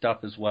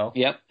stuff as well.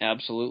 Yep,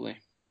 absolutely.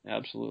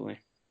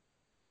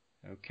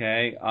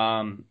 Okay.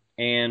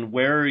 And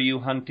where are you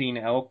hunting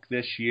elk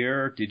this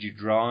year? Did you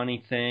draw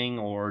anything,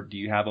 or do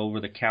you have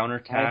over-the-counter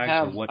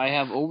tags? I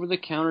have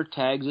over-the-counter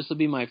tags. This will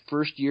be my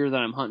first year that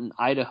I'm hunting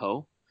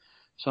Idaho.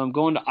 So I'm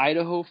going to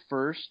Idaho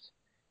first,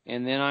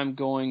 and then I'm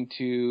going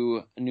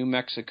to New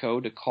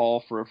Mexico to call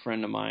for a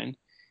friend of mine.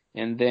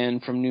 And then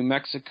from New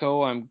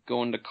Mexico, I'm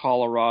going to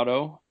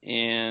Colorado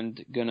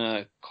and going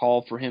to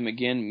call for him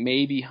again,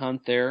 maybe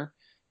hunt there.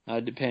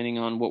 Depending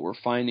on what we're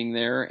finding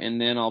there, and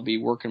then I'll be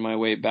working my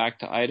way back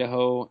to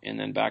Idaho and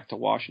then back to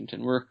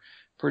Washington. We're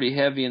pretty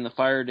heavy in the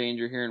fire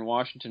danger here in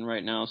Washington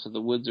right now, so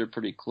the woods are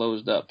pretty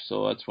closed up,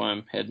 so that's why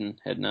I'm heading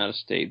out of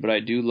state. But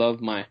I do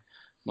love my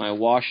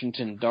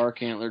Washington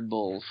dark-antlered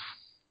bulls.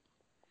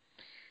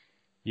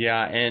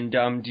 Yeah, and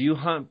do you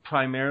hunt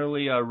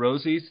primarily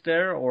rosies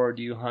there, or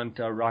do you hunt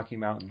Rocky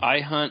Mountain?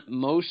 I hunt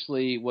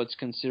mostly what's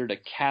considered a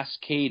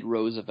Cascade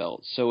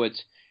Roosevelt, so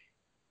it's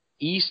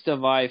east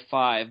of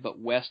I-5, but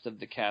west of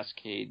the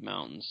Cascade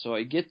Mountains. So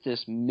I get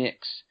this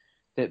mix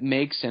that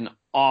makes an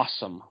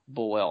awesome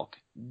bull elk.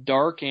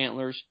 Dark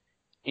antlers,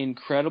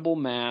 incredible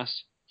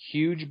mass,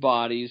 huge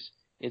bodies.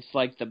 It's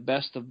like the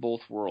best of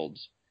both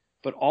worlds.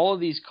 But all of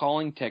these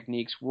calling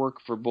techniques work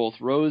for both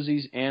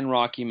Rosies and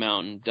Rocky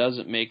Mountain.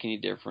 Doesn't make any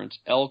difference.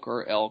 Elk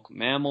are elk,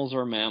 mammals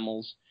are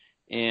mammals,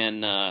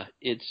 and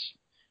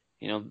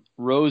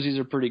Rosies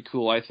are pretty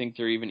cool. I think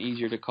they're even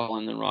easier to call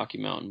in than Rocky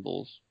Mountain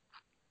bulls.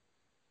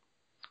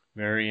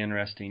 Very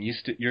interesting.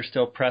 You're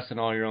still pressing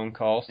all your own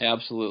calls?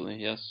 Absolutely,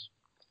 yes.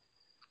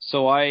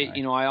 So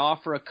I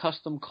offer a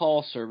custom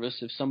call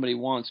service. If somebody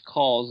wants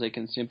calls, they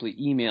can simply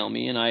email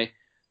me, and I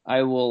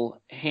I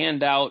will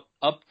hand out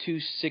up to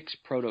 6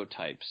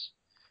 prototypes.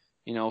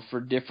 For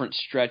different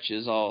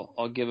stretches,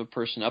 I'll give a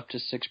person up to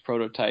 6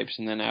 prototypes,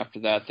 and then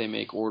after that, they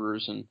make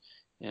orders and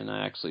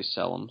I actually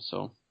sell them.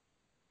 So.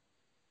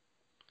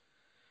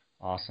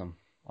 Awesome,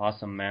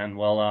 man.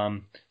 Well,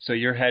 so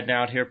you're heading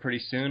out here pretty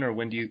soon, or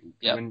when's your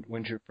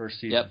first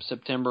season? Yep,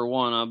 September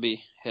 1, I'll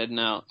be heading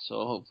out.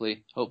 So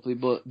hopefully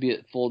be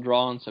at full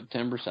draw on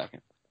September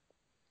 2nd.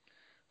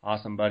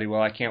 Awesome, buddy.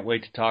 Well, I can't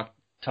wait to talk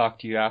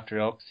to you after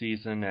elk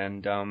season,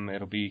 and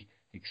it'll be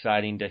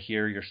exciting to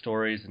hear your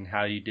stories and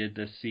how you did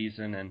this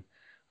season, and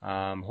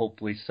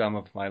hopefully some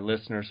of my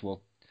listeners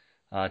will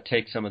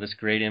take some of this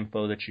great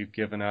info that you've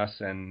given us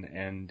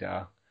and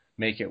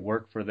make it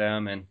work for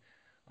them. And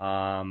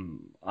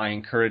I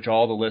encourage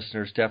all the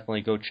listeners,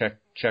 definitely go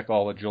check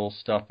all of Joel's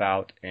stuff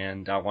out.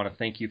 And I want to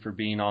thank you for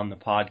being on the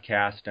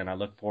podcast, and I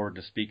look forward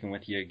to speaking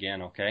with you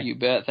again, okay? You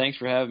bet. Thanks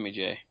for having me,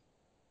 Jay.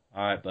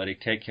 All right, buddy.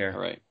 Take care. All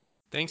right.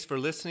 Thanks for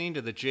listening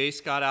to the Jay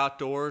Scott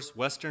Outdoors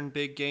Western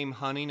Big Game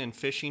Hunting and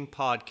Fishing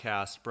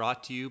Podcast,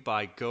 brought to you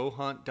by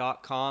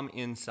GoHunt.com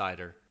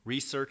Insider.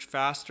 Research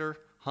faster,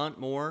 hunt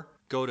more.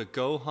 Go to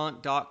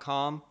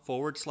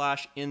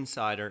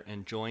GoHunt.com/insider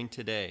and join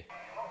today.